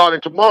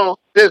 starting tomorrow,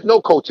 there's no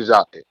coaches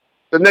out there.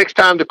 The next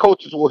time the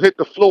coaches will hit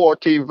the floor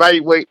to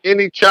evaluate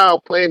any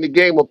child playing the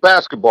game of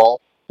basketball,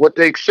 with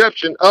the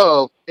exception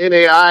of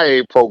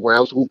NAIA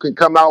programs who can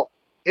come out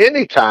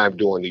anytime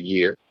during the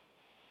year,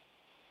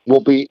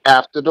 will be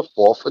after the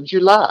 4th of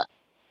July.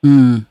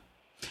 Mm.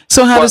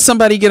 So how does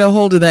somebody get a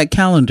hold of that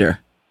calendar?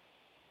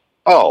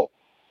 Oh,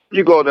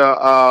 you go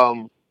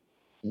to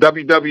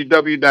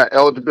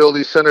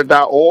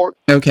www.eligibilitycenter.org.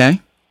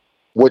 Okay.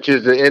 Which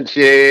is the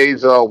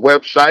NCAA's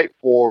website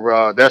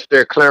for, that's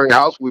their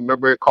clearinghouse. We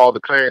remember it called the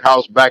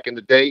clearinghouse back in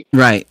the day.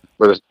 Right.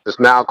 But it's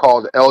now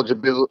called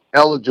the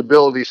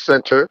Eligibility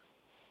Center.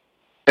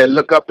 And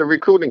look up the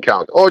recruiting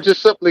calendar. Or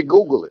just simply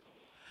Google it.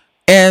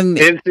 And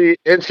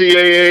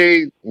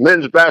NCAA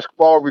men's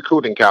basketball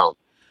recruiting calendar.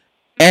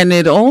 And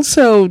it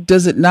also,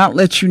 does it not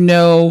let you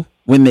know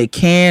when they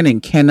can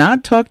and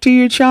cannot talk to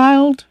your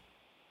child?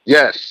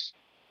 Yes.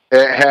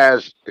 It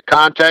has the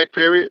contact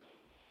period.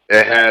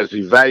 It has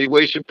the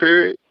evaluation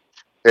period.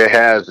 It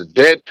has the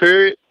dead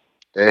period.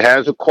 It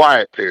has a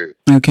quiet period.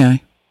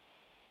 Okay.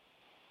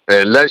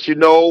 It lets you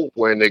know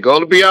when they're going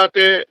to be out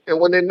there and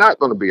when they're not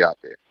going to be out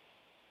there.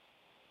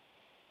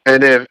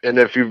 And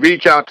if you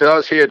reach out to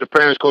us here at the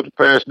Parents Coaching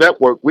Parents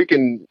Network, we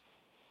can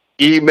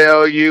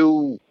email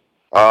you,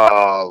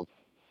 uh,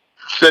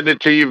 send it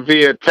to you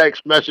via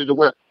text message,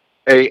 or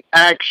a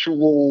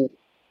actual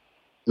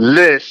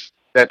list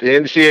that the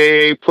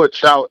NCAA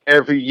puts out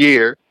every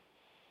year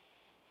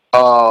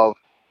of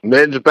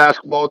men's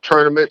basketball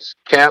tournaments,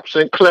 camps,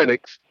 and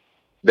clinics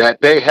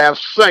that they have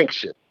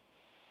sanctioned.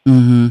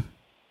 Mm-hmm.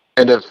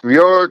 And if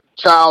your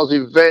child's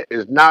event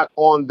is not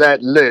on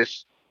that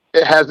list,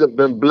 it hasn't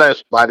been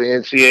blessed by the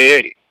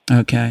NCAA.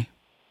 Okay.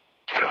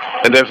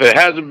 And if it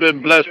hasn't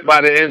been blessed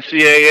by the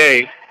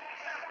NCAA,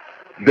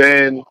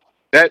 then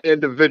that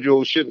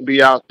individual shouldn't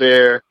be out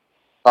there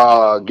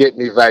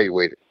getting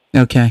evaluated.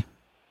 Okay.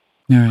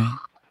 All right.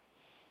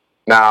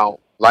 Now,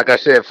 like I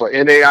said, for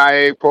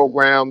NAIA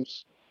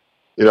programs,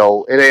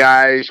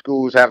 NAIA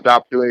schools have the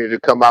opportunity to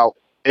come out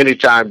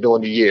anytime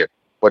during the year,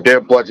 but their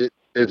budget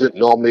isn't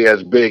normally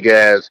as big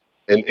as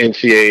an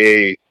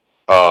NCAA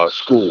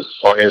school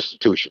or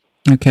institution.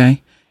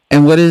 Okay.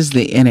 And what is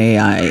the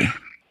NAIA?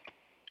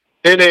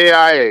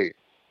 NAIA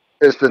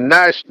is the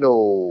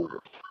national.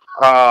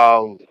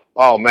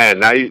 Oh man,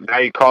 now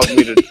you caused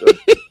me to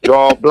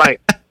draw a blank.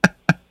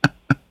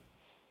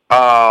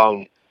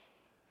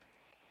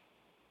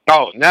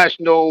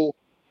 National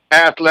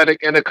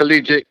Athletic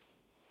Intercollegiate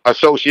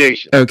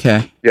Association.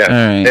 Okay. Yeah. All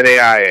right.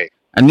 NAIA.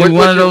 I knew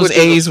one of those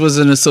A's was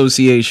an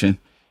association.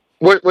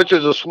 Which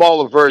is a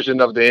smaller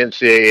version of the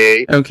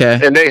NCAA. Okay.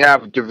 And they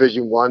have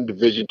Division I,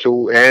 Division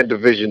II, and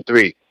Division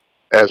III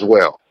as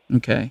well.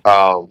 Okay.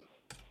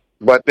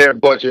 But their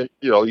budget,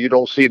 you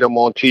don't see them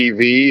on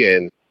TV,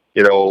 and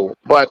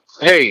but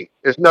hey,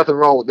 there's nothing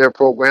wrong with their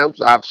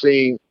programs. I've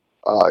seen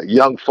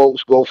young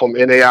folks go from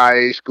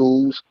NAIA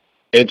schools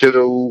into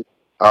the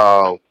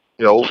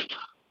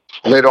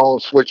later on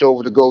switch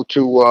over to go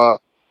to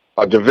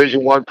a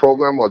Division I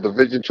program or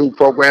Division II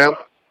program,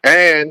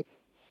 and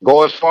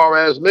go as far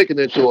as making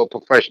it into a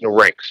professional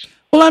ranks.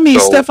 Well, I mean,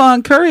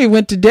 Stephon Curry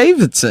went to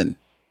Davidson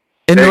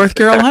in North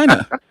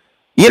Carolina.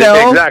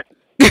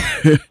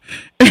 Exactly.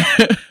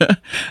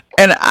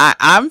 And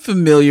I'm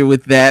familiar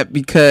with that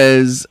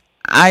because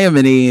I am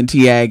an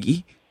A&T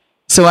Aggie,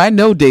 so I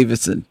know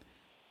Davidson.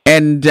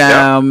 And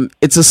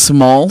it's a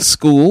small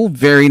school,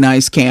 very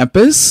nice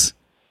campus,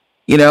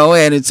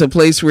 and it's a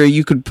place where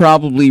you could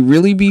probably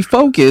really be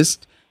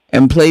focused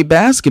and play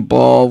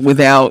basketball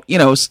without,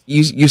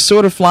 you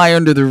sort of fly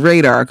under the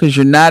radar because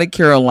you're not at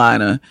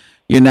Carolina,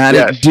 you're not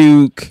at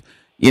Duke,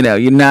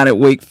 you're not at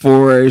Wake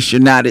Forest,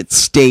 you're not at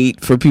State.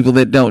 For people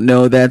that don't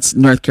know, that's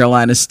North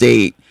Carolina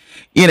State,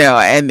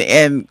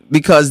 and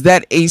because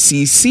that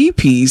ACC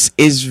piece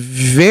is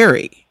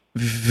very,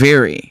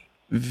 very,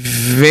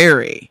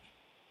 very,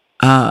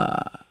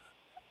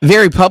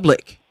 very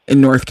public in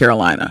North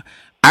Carolina.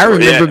 I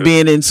remember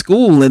being in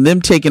school and them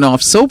taking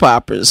off soap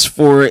operas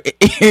for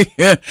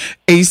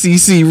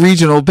ACC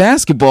regional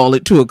basketball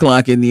at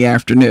 2:00 in the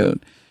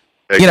afternoon.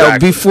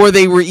 Exactly. Before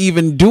they were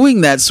even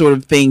doing that sort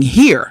of thing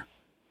here,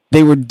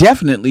 they were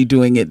definitely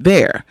doing it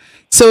there.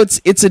 So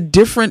it's a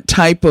different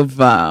type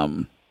of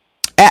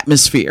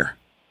atmosphere.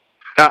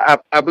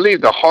 I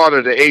believe the heart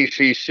of the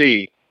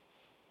ACC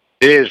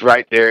is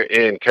right there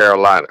in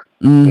Carolina.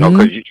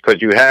 Mm-hmm. Because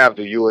you have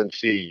the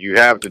UNC, you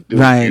have the Duke,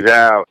 right. You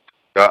have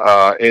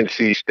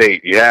NC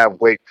State, you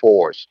have Wake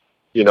Forest.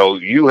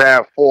 You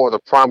have four of the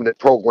prominent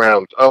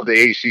programs of the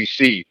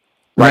ACC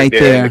right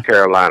there in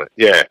Carolina.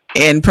 Yeah,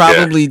 and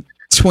probably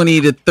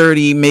 20 to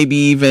 30, maybe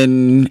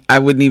even, I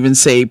wouldn't even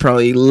say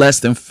probably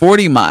less than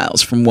 40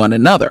 miles from one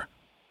another.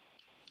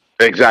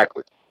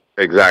 Exactly.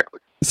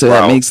 So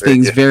that makes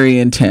things very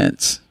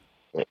intense.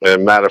 As a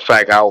matter of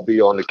fact, I will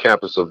be on the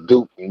campus of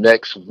Duke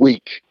next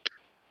week.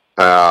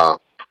 And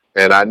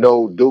I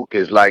know Duke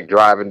is like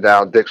driving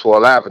down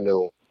Dixwell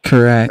Avenue.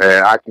 Correct.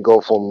 And I can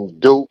go from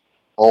Duke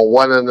on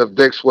one end of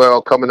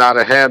Dixwell coming out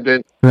of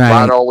Hampton,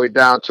 right all the way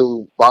down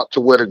to about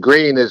to where the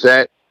green is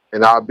at,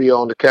 and I'll be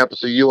on the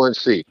campus of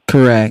UNC.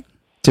 Correct.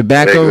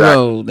 Tobacco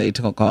Road, they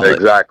call it.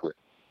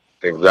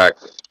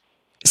 Exactly.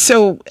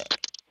 So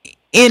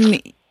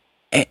in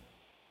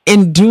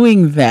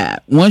doing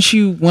that, once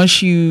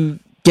you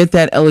get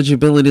that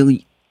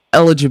eligibility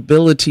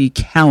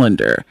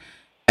calendar,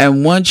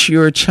 and once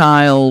your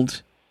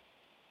child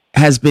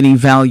has been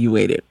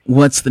evaluated,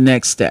 what's the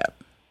next step?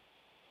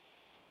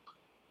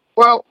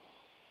 Well,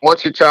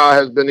 once your child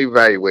has been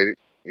evaluated,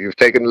 you've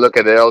taken a look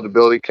at the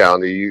eligibility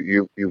calendar.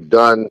 You've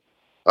done,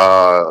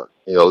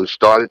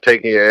 started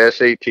taking your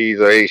SATs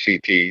or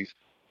ACTs.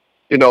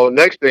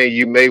 Next thing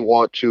you may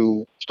want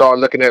to start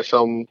looking at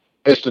some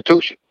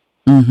institution,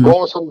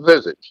 go on some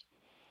visits.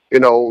 You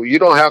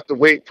don't have to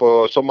wait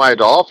for somebody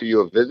to offer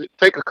you a visit.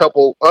 Take a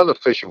couple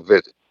unofficial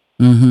visits.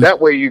 That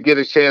way you get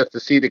a chance to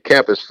see the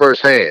campus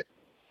firsthand.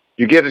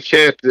 You get a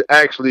chance to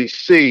actually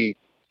see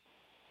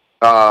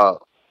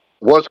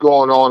what's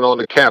going on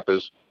the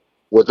campus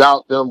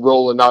without them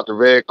rolling out the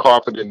red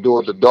carpet and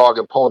doing the dog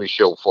and pony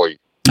show for you.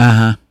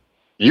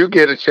 you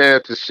get a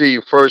chance to see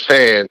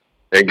firsthand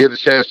and get a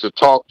chance to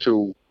talk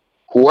to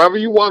whoever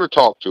you want to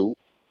talk to,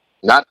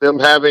 not them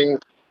having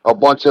a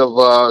bunch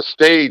of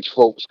stage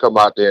folks come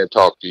out there and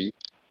talk to you.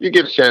 You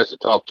get a chance to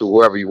talk to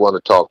whoever you want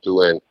to talk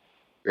to, and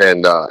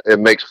it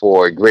makes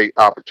for a great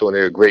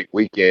opportunity, a great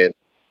weekend.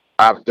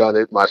 I've done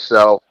it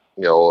myself.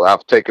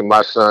 I've taken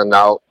my son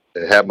out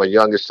and had my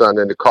youngest son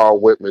in the car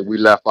with me. We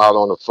left out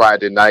on a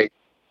Friday night,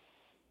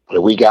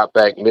 and we got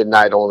back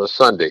midnight on a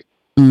Sunday.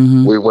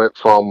 Mm-hmm. We went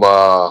from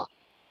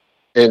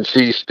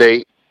NC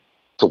State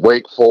to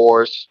Wake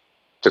Forest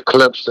to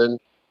Clemson.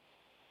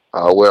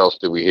 Where else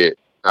did we hit?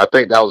 I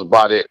think that was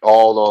about it.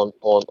 All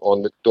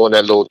during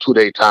that little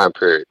 2-day time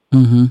period.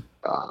 Mm-hmm.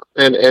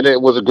 And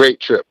it was a great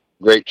trip.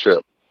 Great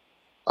trip.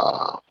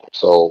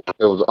 So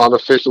it was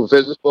unofficial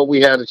visits, but we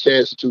had a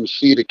chance to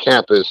see the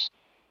campus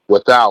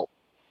without,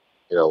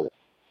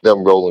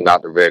 them rolling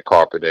out the red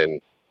carpet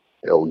and,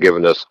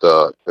 giving us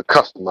the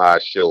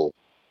customized show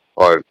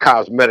or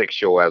cosmetic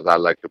show, as I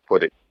like to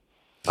put it,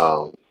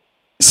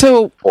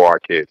 So for our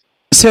kids.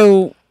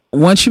 So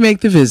once you make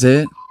the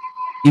visit,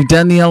 you've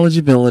done the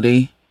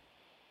eligibility.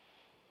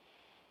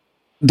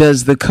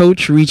 Does the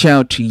coach reach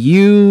out to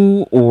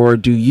you, or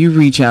do you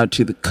reach out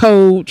to the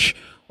coach,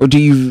 or do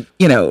you,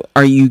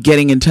 are you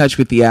getting in touch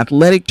with the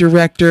athletic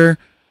director?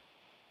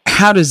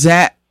 How does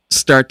that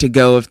start to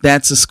go if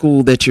that's a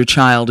school that your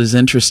child is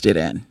interested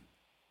in?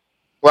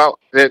 Well,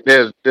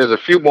 there's a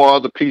few more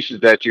other pieces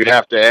that you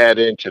have to add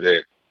into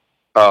there.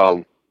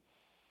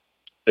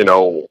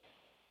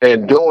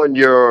 And doing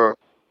your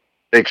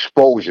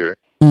exposure,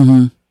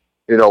 mm-hmm.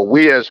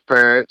 We as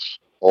parents,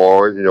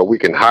 or, we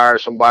can hire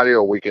somebody,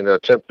 or we can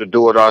attempt to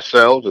do it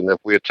ourselves. And if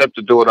we attempt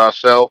to do it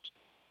ourselves,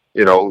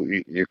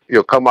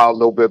 you'll come out a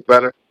little bit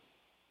better.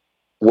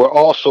 We're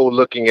also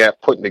looking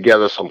at putting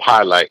together some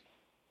highlight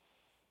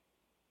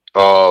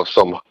of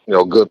some,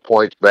 good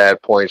points,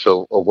 bad points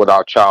of what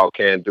our child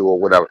can do or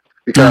whatever.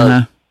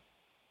 Because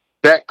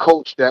that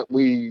coach that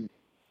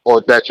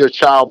that your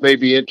child may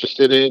be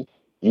interested in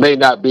may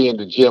not be in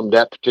the gym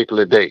that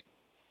particular day.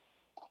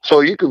 So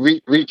you can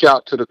reach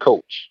out to the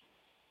coach.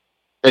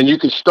 And you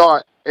can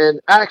start, and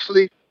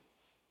actually,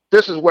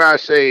 this is where I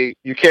say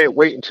you can't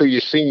wait until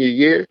your senior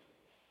year,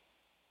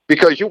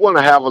 because you want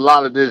to have a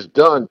lot of this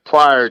done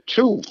prior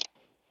to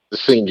the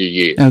senior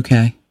year.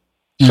 Okay.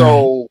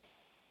 So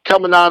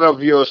coming out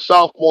of your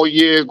sophomore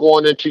year,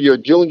 going into your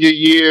junior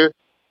year,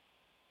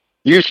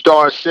 you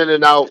start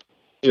sending out,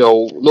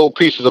 little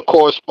pieces of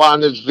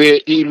correspondence via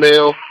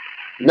email.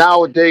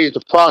 Nowadays,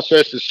 the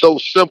process is so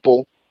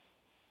simple.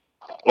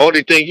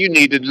 Only thing you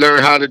need to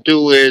learn how to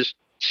do is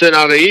send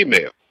out an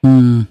email.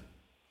 Mm.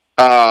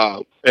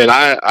 And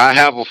I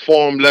have a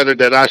form letter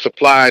that I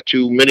supply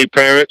to many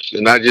parents,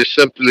 and I just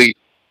simply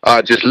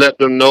just let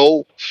them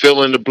know,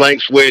 fill in the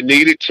blanks where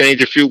needed,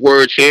 change a few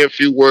words here, a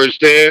few words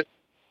there,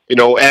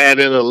 add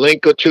in a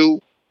link or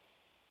two.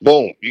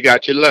 Boom, you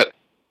got your letter.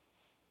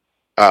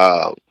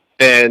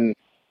 And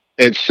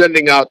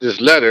sending out this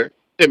letter,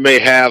 it may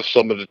have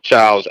some of the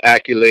child's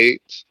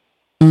accolades.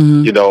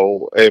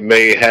 Mm-hmm. It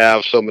may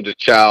have some of the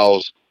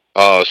child's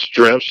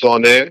strengths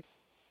on there.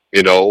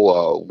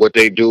 What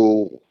they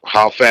do,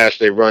 how fast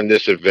they run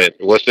this event,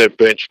 what's their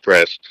bench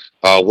press,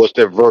 what's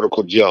their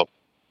vertical jump,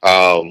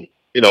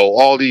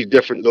 all these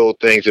different little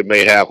things it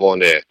may have on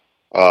there.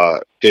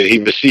 Did he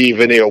receive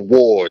any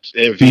awards,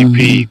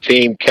 MVP,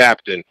 team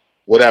captain,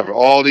 whatever?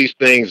 All these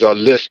things are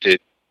listed,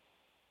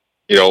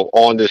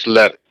 on this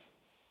letter.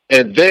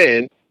 And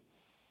then,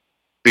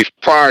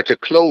 prior to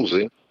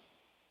closing,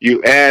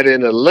 you add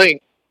in a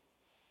link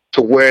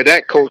to where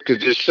that coach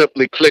could just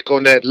simply click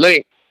on that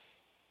link,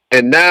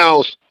 and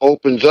now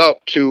opens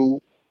up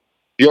to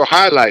your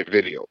highlight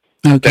video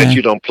that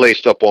you done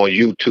placed up on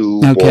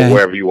YouTube or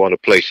wherever you want to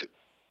place it,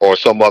 or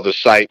some other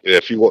site.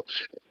 If you want,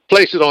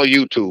 place it on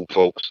YouTube,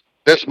 folks.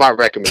 That's my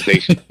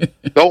recommendation.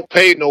 Don't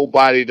pay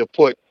nobody to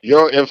put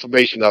your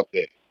information up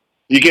there.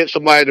 You get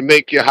somebody to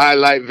make your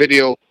highlight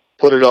video,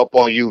 put it up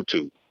on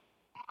YouTube.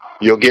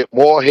 You'll get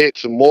more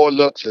hits and more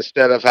looks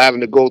instead of having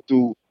to go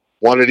through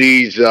one of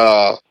these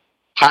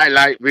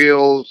highlight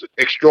reels,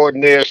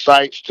 extraordinaire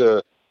sites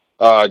to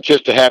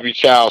just to have your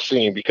child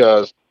seen,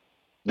 because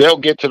they'll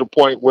get to the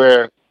point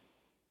where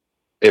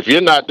if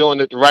you're not doing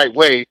it the right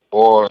way,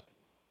 or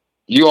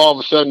you all of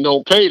a sudden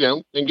don't pay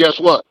them, then guess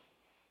what?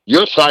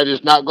 Your site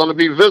is not going to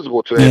be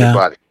visible to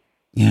anybody.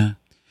 Yeah.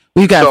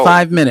 We've got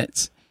 5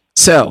 minutes.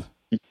 So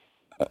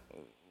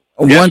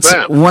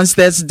once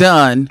that's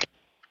done,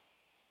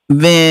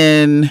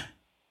 then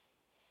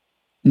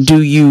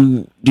do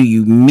you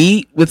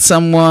meet with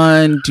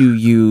someone? Do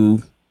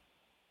you,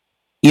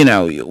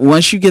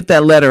 once you get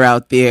that letter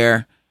out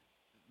there,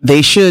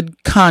 they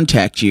should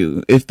contact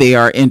you if they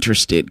are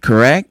interested,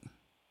 correct?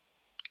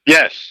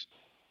 Yes.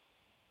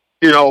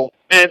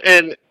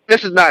 And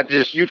this is not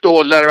just you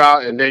throw a letter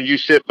out and then you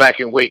sit back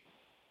and wait.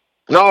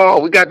 No,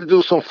 we got to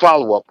do some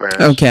follow-up,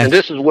 parents. Okay. And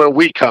this is where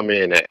we come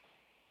in at.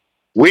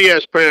 We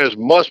as parents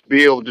must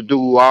be able to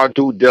do our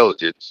due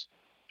diligence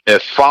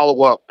and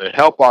follow up and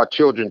help our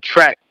children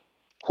track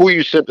who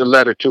you sent the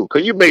letter to.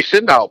 Because you may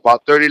send out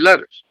about 30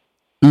 letters.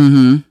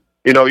 Mm-hmm.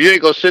 You know, you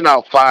ain't going to send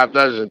out 5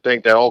 letters and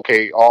think that,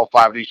 okay, all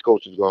 5 of these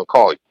coaches are going to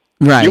call you.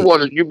 Right.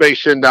 You may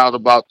send out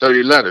about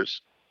 30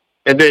 letters,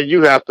 and then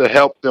you have to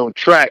help them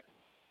track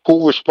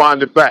who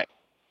responded back.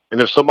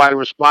 And if somebody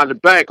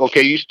responded back,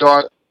 okay, you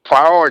start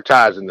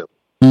prioritizing them.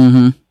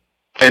 Mm-hmm.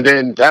 And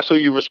then that's who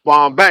you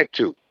respond back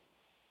to.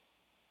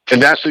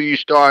 And that's who you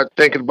start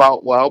thinking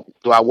about, well,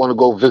 do I want to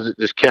go visit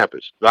this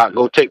campus? Do I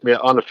go take me an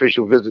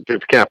unofficial visit to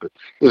the campus?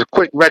 There's a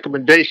quick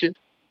recommendation.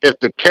 If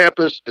the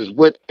campus is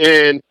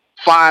within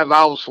 5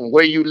 hours from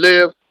where you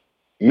live,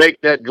 make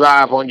that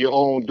drive on your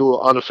own, do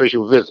an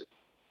unofficial visit.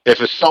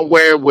 If it's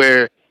somewhere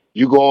where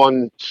you go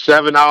on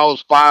 7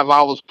 hours, 5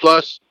 hours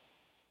plus,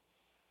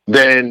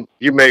 then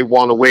you may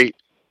want to wait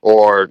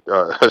or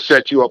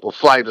set you up a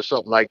flight or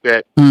something like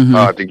that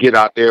to get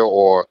out there,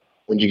 or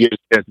when you get a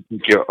chance to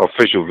take your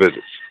official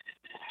visits.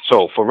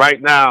 So for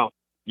right now,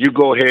 you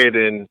go ahead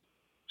and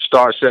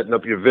start setting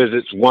up your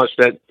visits once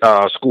that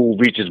school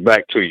reaches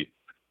back to you.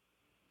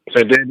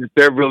 And then if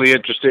they're really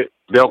interested,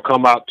 they'll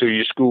come out to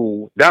your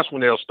school. That's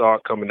when they'll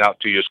start coming out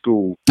to your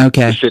school.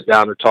 Okay. To sit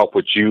down and talk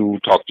with you,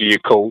 talk to your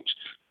coach,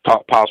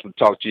 possibly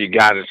talk to your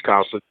guidance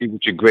counselor, see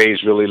what your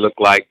grades really look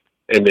like,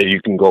 and then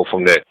you can go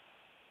from there.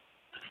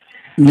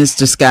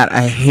 Mr. Scott,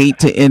 I hate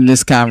to end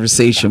this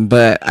conversation,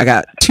 but I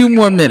got 2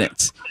 more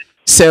minutes.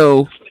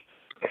 So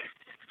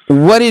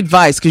what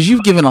advice, because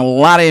you've given a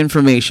lot of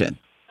information,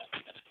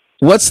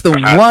 what's the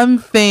one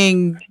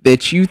thing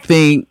that you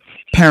think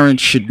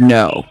parents should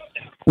know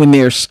when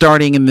they're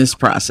starting in this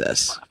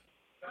process?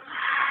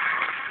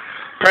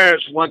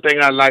 Parents, one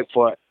thing I'd like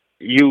for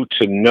you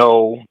to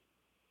know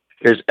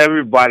is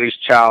everybody's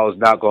child is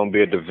not going to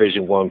be a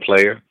Division I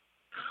player.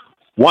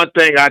 One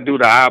thing, I do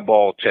the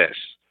eyeball test.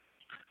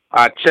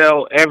 I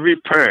tell every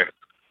parent,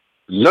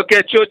 look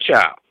at your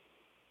child.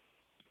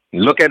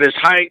 Look at his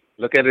height,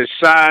 look at his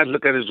size,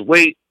 look at his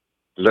weight,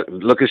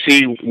 look and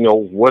see,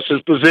 what's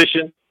his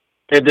position,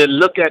 and then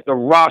look at the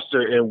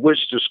roster in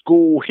which the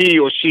school he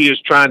or she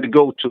is trying to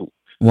go to.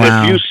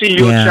 Wow. If you see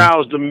your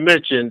child's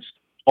dimensions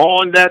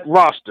on that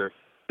roster,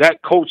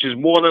 that coach is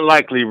more than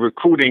likely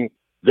recruiting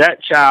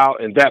that child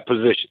in that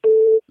position.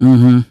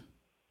 Mm-hmm.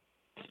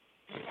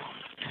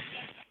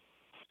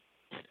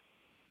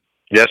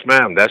 Yes,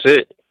 ma'am. That's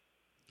it.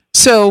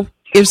 So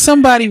if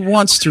somebody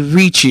wants to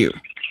reach you,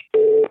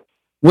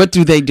 what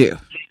do they do?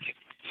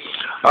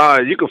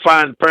 You can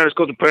find Parents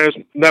Coach Parents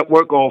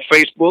Network on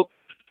Facebook.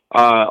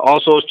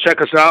 Also,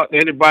 check us out.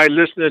 Anybody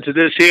listening to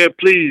this here,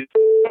 please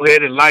go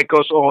ahead and like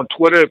us on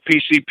Twitter at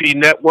PCP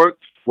Network.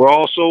 We're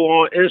also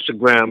on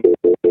Instagram,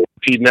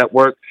 P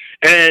Network.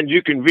 And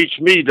you can reach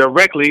me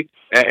directly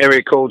at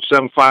area code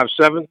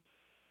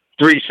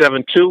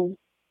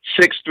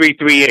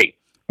 757-372-6338.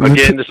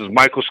 Again, this is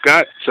Michael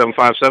Scott,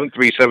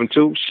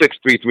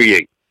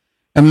 757-372-6338.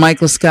 And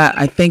Michael Scott,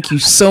 I thank you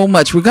so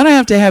much. We're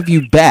going to have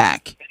you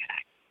back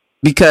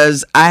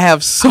because I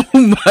have so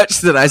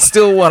much that I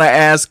still want to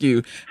ask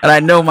you. And I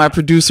know my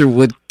producer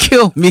would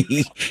kill me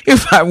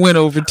if I went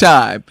over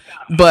time.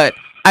 But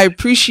I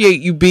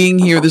appreciate you being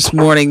here this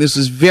morning. This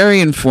was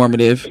very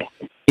informative.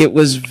 It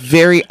was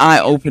very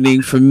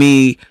eye-opening for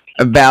me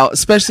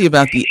especially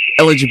about the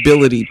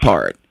eligibility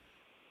part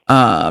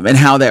and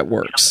how that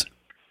works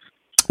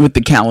with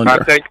the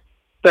calendar.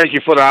 Thank you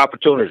for the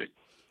opportunity.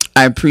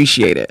 I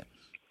appreciate it.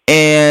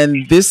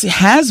 And this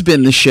has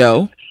been the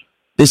show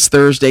this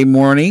Thursday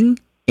morning,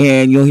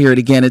 and you'll hear it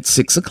again at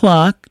 6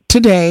 o'clock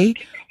today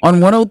on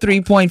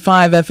 103.5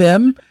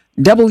 FM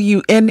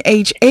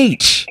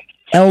WNHH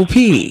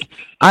LP.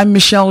 I'm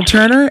Michelle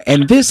Turner,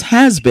 and this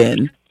has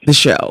been the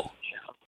show.